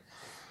legislation,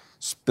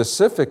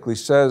 specifically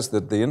says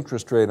that the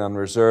interest rate on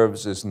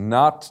reserves is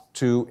not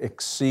to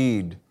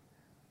exceed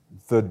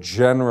the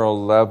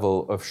general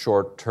level of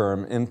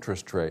short-term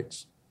interest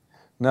rates.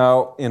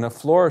 Now, in a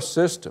floor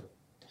system,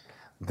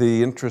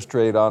 the interest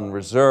rate on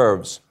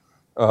reserves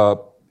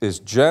is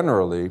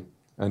generally,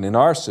 and in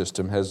our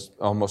system has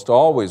almost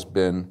always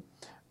been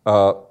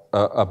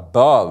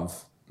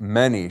above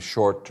many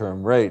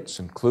short-term rates,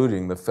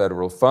 including the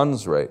federal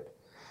funds rate,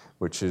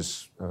 which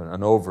is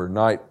an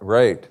overnight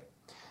rate.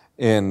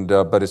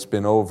 But it's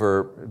been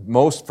over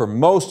for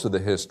most of the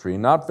history,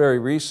 not very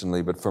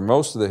recently, but for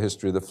most of the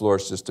history of the floor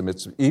system,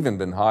 it's even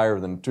been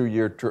higher than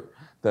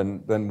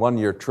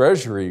 1-year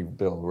Treasury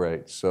bill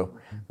rates, so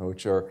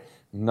which are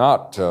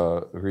not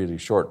really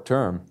short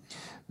term.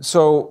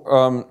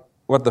 So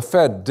what the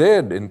Fed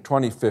did in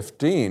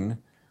 2015,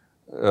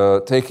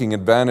 taking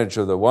advantage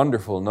of the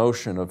wonderful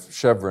notion of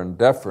Chevron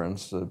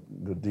deference,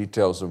 the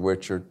details of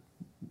which are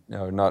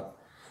not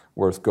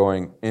worth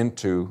going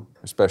into,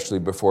 especially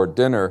before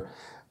dinner.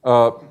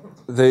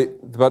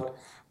 But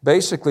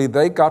basically,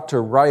 they got to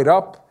write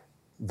up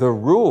the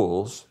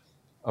rules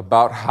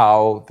about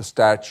how the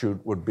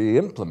statute would be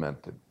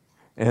implemented.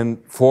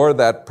 And for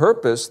that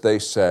purpose, they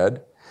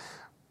said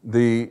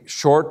the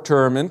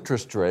short-term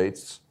interest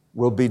rates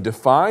will be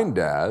defined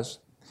as,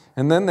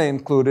 and then they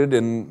included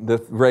in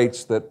the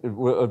rates that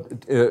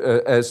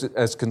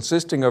as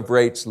consisting of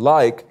rates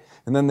like,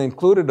 and then they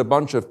included a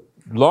bunch of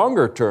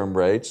longer-term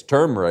rates,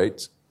 term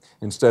rates,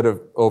 instead of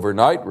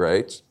overnight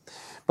rates.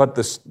 But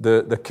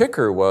the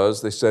kicker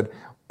was, they said,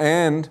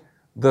 and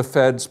the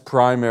Fed's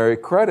primary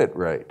credit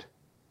rate.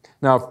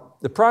 Now,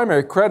 the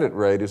primary credit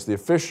rate is the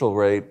official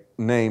rate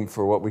name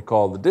for what we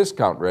call the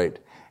discount rate.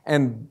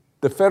 And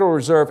the Federal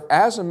Reserve,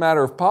 as a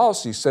matter of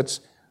policy,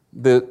 sets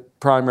the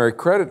primary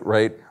credit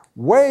rate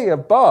way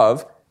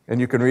above, and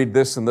you can read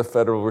this in the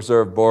Federal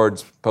Reserve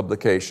Board's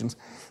publications,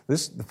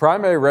 the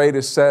primary rate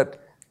is set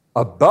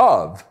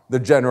above the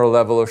general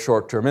level of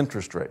short-term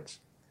interest rates.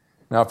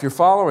 Now, if you're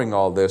following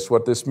all this,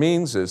 what this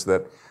means is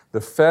that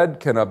the Fed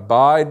can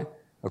abide,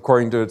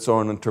 according to its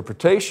own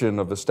interpretation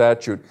of the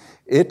statute,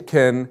 it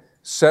can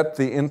set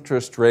the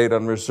interest rate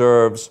on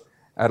reserves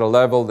at a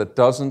level that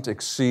doesn't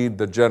exceed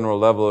the general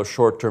level of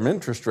short-term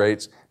interest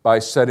rates by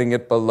setting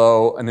it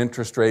below an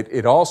interest rate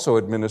it also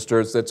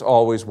administers that's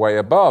always way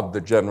above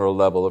the general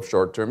level of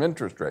short-term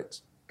interest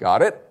rates.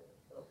 Got it?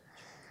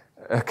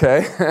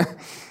 Okay.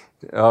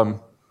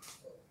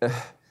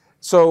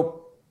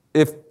 So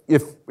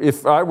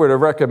if I were to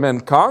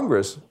recommend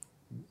Congress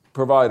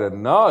provide a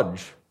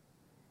nudge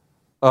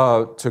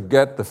to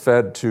get the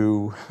Fed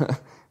to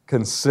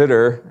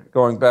consider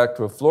going back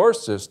to a floor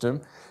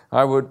system,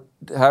 I would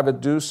have it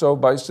do so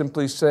by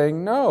simply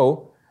saying,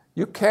 no,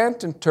 you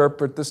can't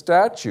interpret the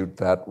statute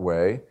that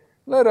way.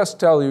 Let us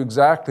tell you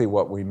exactly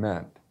what we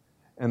meant.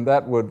 And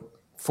that would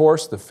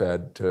force the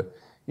Fed to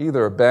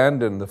either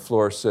abandon the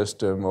floor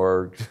system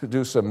or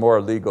do some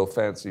more legal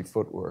fancy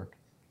footwork.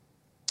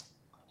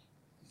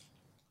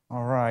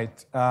 All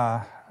right.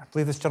 I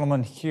believe this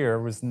gentleman here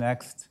was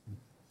next.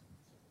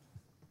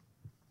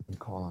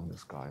 Call on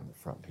this guy in the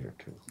front here,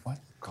 too. What?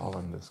 Call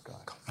on this guy.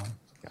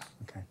 Yeah,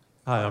 okay.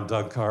 Hi, I'm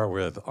Doug Carr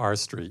with R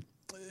Street.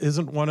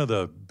 Isn't one of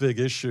the big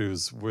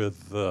issues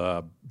with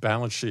the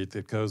balance sheet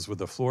that goes with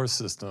the floor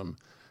system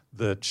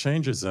that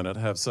changes in it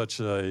have such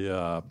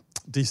a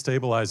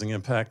destabilizing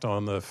impact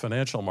on the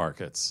financial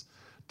markets?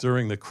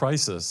 During the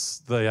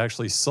crisis, they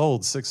actually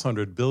sold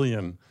 $600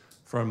 billion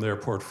from their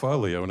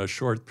portfolio in a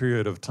short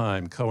period of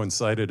time,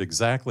 coincided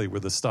exactly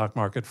with the stock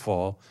market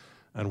fall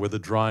and with the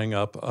drying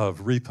up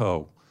of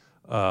repo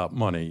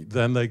money.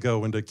 Then they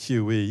go into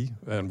QE,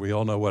 and we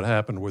all know what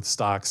happened with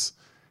stocks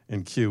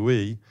in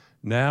QE.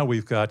 Now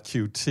we've got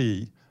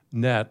QT.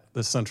 Net,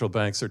 the central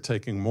banks are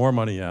taking more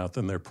money out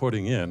than they're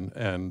putting in,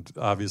 and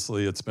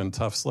obviously it's been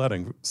tough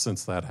sledding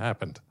since that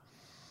happened.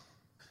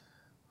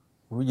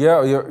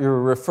 Yeah, you're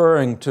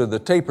referring to the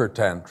taper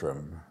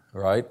tantrum,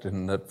 right,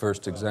 in that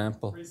first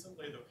example?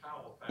 Recently, the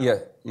Powell.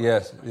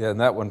 Yeah, and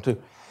that one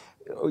too.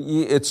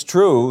 It's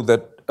true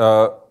that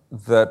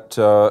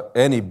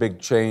any big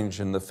change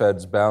in the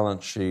Fed's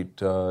balance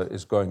sheet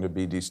is going to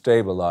be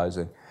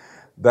destabilizing.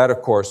 That,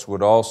 of course,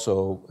 would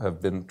also have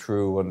been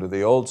true under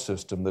the old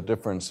system. The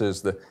difference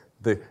is the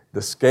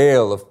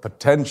scale of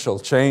potential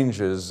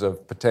changes,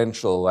 of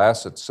potential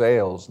asset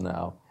sales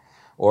now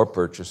or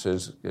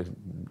purchases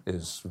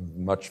is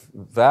much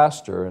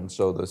vaster, and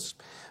so this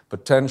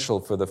potential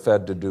for the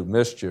Fed to do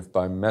mischief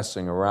by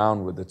messing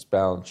around with its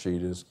balance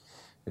sheet is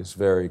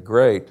very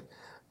great.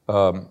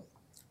 I'm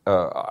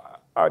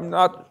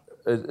not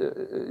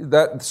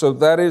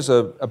that is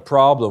a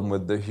problem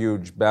with the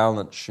huge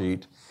balance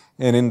sheet,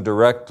 and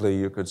indirectly,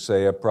 you could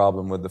say, a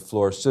problem with the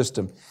floor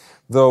system.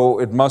 Though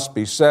it must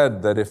be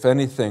said that if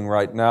anything,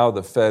 right now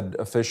the Fed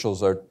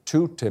officials are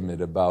too timid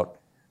about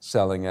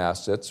selling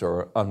assets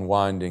or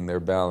unwinding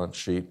their balance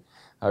sheet.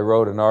 I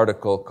wrote an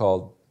article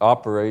called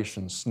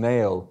Operation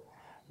Snail,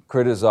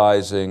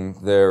 criticizing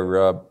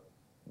their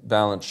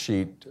balance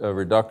sheet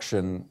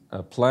reduction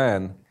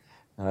plan.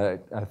 I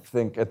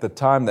think at the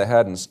time they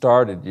hadn't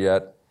started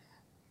yet,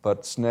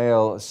 but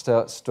Snail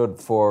stood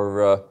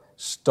for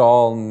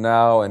stall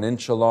now and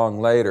inch along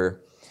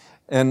later.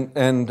 And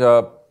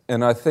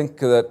I think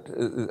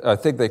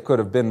they could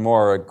have been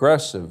more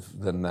aggressive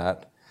than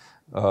that.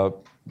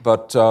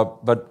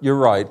 But you're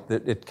right,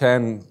 that it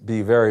can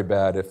be very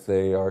bad if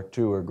they are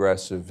too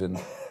aggressive in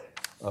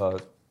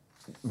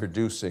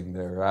reducing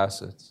their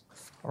assets.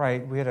 All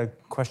right, we had a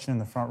question in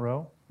the front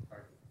row.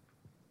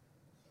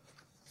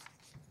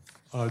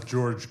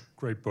 George,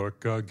 great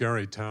book.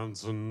 Gary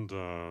Townsend,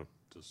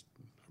 just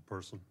a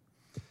person.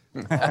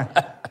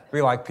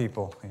 We like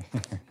people.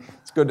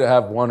 It's good to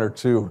have one or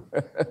two.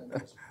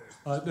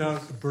 Now,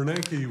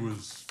 Bernanke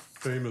was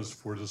famous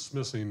for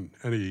dismissing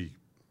any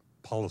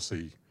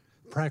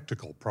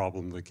practical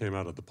problem that came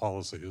out of the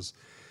policy as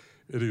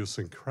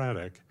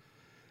idiosyncratic.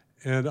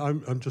 And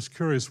I'm just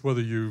curious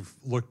whether you've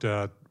looked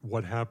at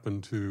what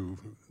happened to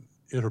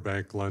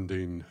interbank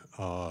lending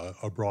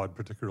abroad,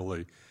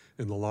 particularly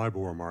in the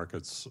LIBOR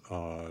markets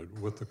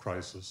with the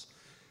crisis.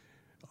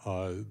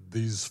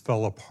 These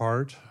fell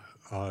apart.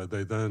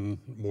 They then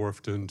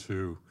morphed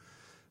into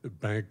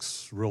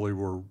banks really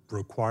were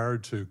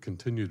required to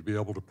continue to be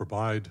able to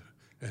provide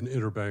an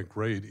interbank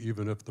rate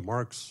even if the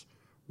marks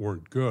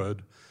weren't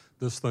good.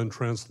 This then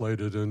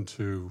translated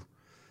into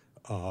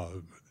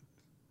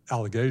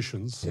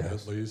allegations, yes,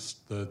 at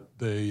least, that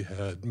they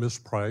had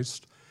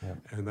mispriced, yeah,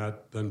 and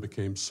that then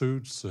became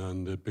suits,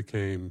 and it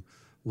became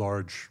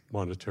large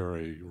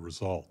monetary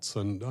results.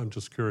 And I'm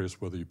just curious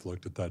whether you've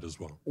looked at that as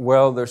well.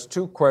 Well, there's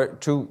two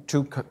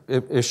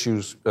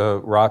issues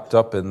wrapped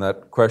up in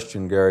that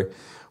question, Gary.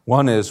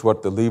 One is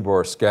what the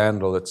LIBOR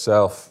scandal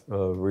itself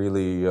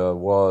really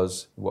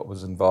was, what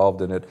was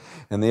involved in it.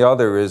 And the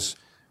other is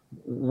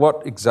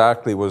what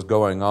exactly was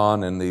going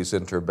on in these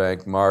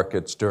interbank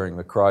markets during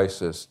the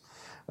crisis.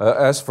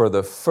 As for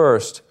the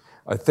first,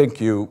 I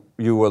think you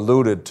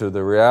alluded to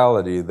the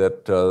reality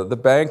that the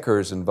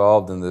bankers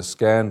involved in this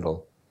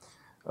scandal,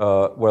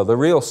 well, the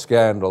real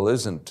scandal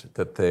isn't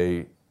that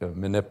they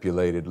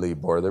manipulated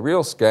LIBOR. The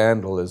real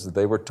scandal is that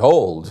they were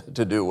told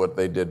to do what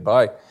they did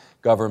by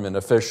government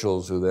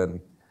officials who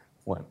then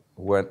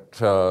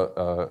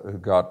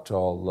got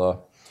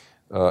all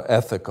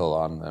ethical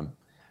on them.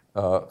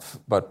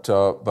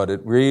 But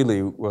it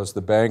really was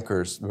the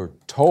bankers who were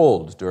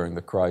told during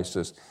the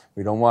crisis,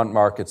 we don't want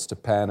markets to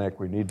panic,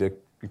 we need to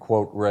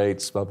quote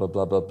rates, blah, blah,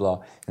 blah, blah,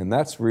 blah. And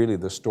that's really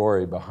the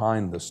story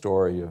behind the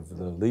story of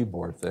the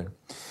LIBOR thing.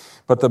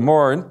 But the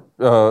more,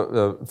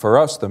 for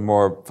us, the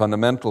more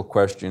fundamental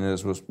question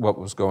was what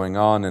was going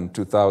on in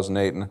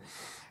 2008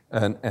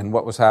 and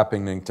what was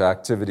happening to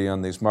activity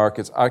on these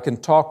markets. I can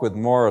talk with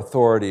more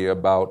authority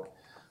about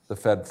the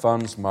Fed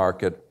funds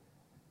market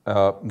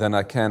than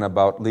I can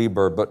about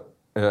LIBOR,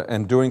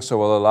 and doing so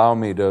will allow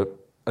me to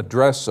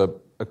address a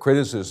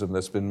criticism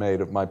that's been made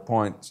of my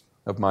points,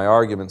 of my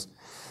arguments.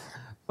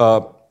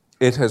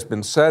 It has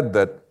been said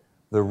that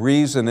the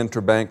reason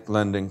interbank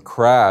lending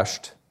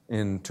crashed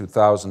in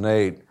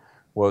 2008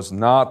 was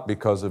not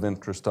because of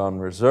interest on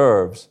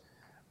reserves,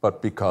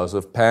 but because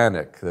of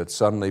panic, that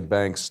suddenly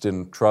banks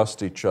didn't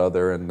trust each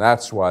other, and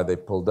that's why they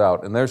pulled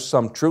out. And there's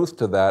some truth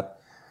to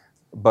that,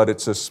 but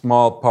it's a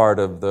small part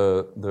of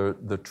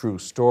the true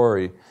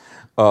story.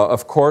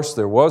 Of course,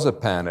 there was a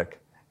panic,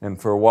 and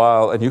for a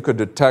while, and you could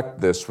detect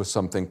this with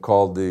something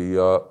called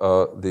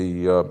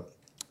the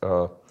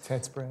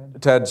TED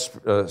spread? TED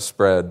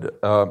spread.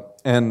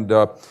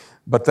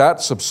 But that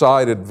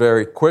subsided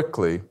very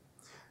quickly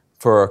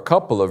for a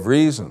couple of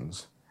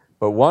reasons,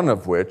 but one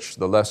of which,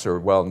 the lesser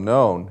well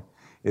known,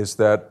 is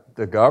that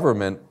the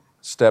government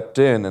stepped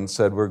in and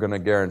said, we're going to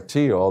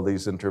guarantee all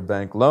these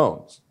interbank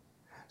loans.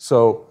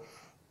 So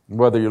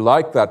whether you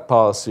like that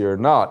policy or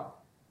not,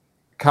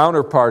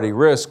 counterparty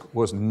risk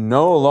was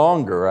no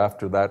longer,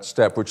 after that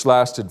step, which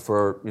lasted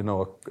for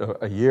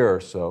a year or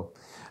so,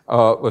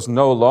 was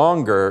no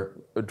longer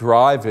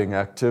driving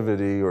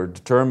activity or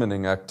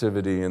determining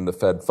activity in the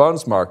Fed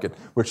funds market,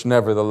 which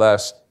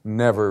nevertheless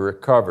never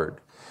recovered.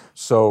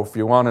 So if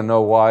you want to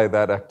know why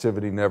that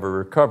activity never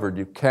recovered,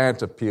 you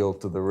can't appeal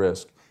to the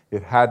risk.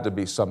 It had to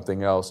be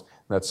something else.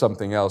 That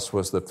something else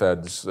was the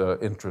Fed's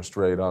interest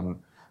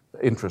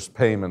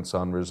payments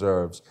on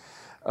reserves.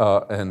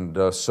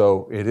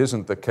 So it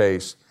isn't the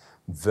case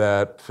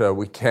that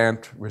we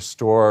can't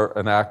restore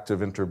an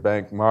active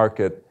interbank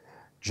market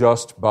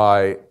just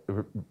by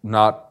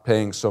not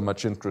paying so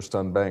much interest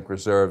on bank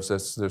reserves.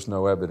 There's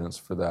no evidence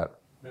for that.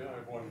 May I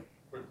have one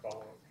quick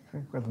follow-up?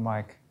 With the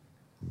mic.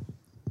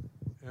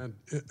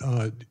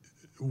 And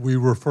we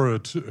refer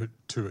to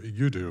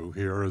you do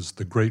here as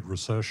the Great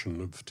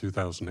Recession of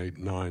 2008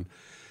 and 9.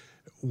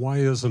 Why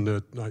isn't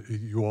it,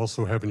 you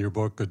also have in your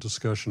book a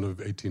discussion of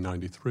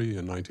 1893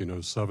 and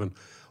 1907.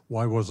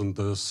 Why wasn't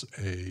this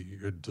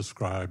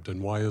described,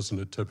 and why isn't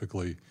it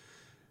typically,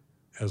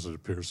 as it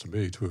appears to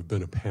me, to have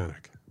been a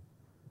panic?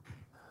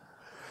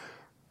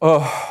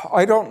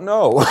 I don't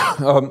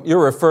know.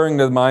 You're referring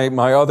to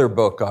my other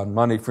book on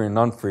money free and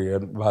unfree,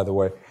 and by the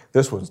way,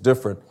 this one's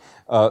different.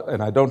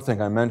 And I don't think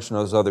I mentioned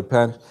those other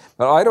panics.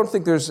 But I don't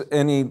think there's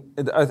any,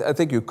 I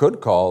think you could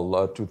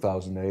call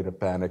 2008 a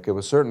panic. It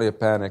was certainly a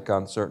panic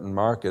on certain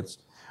markets.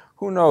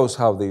 Who knows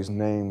how these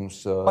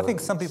names I think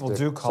some people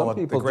do call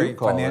it the Great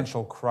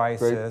Financial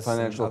Crisis. Great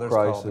Financial and others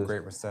Crisis. call it the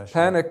Great Recession.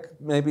 Panic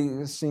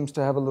maybe seems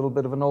to have a little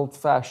bit of an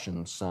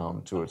old-fashioned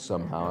sound to it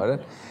somehow.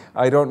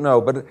 I don't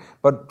know.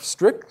 But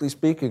strictly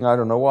speaking, I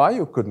don't know why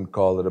you couldn't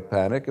call it a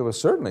panic. It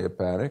was certainly a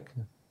panic.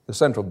 The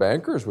central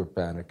bankers were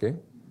panicking,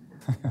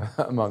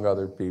 among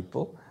other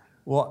people.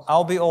 Well,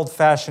 I'll be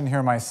old-fashioned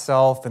here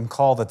myself and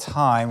call the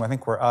time. I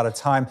think we're out of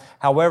time.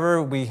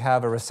 However, we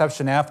have a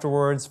reception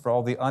afterwards for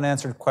all the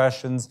unanswered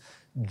questions.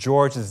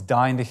 George is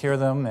dying to hear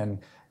them, and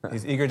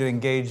he's eager to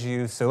engage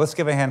you. So let's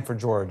give a hand for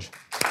George.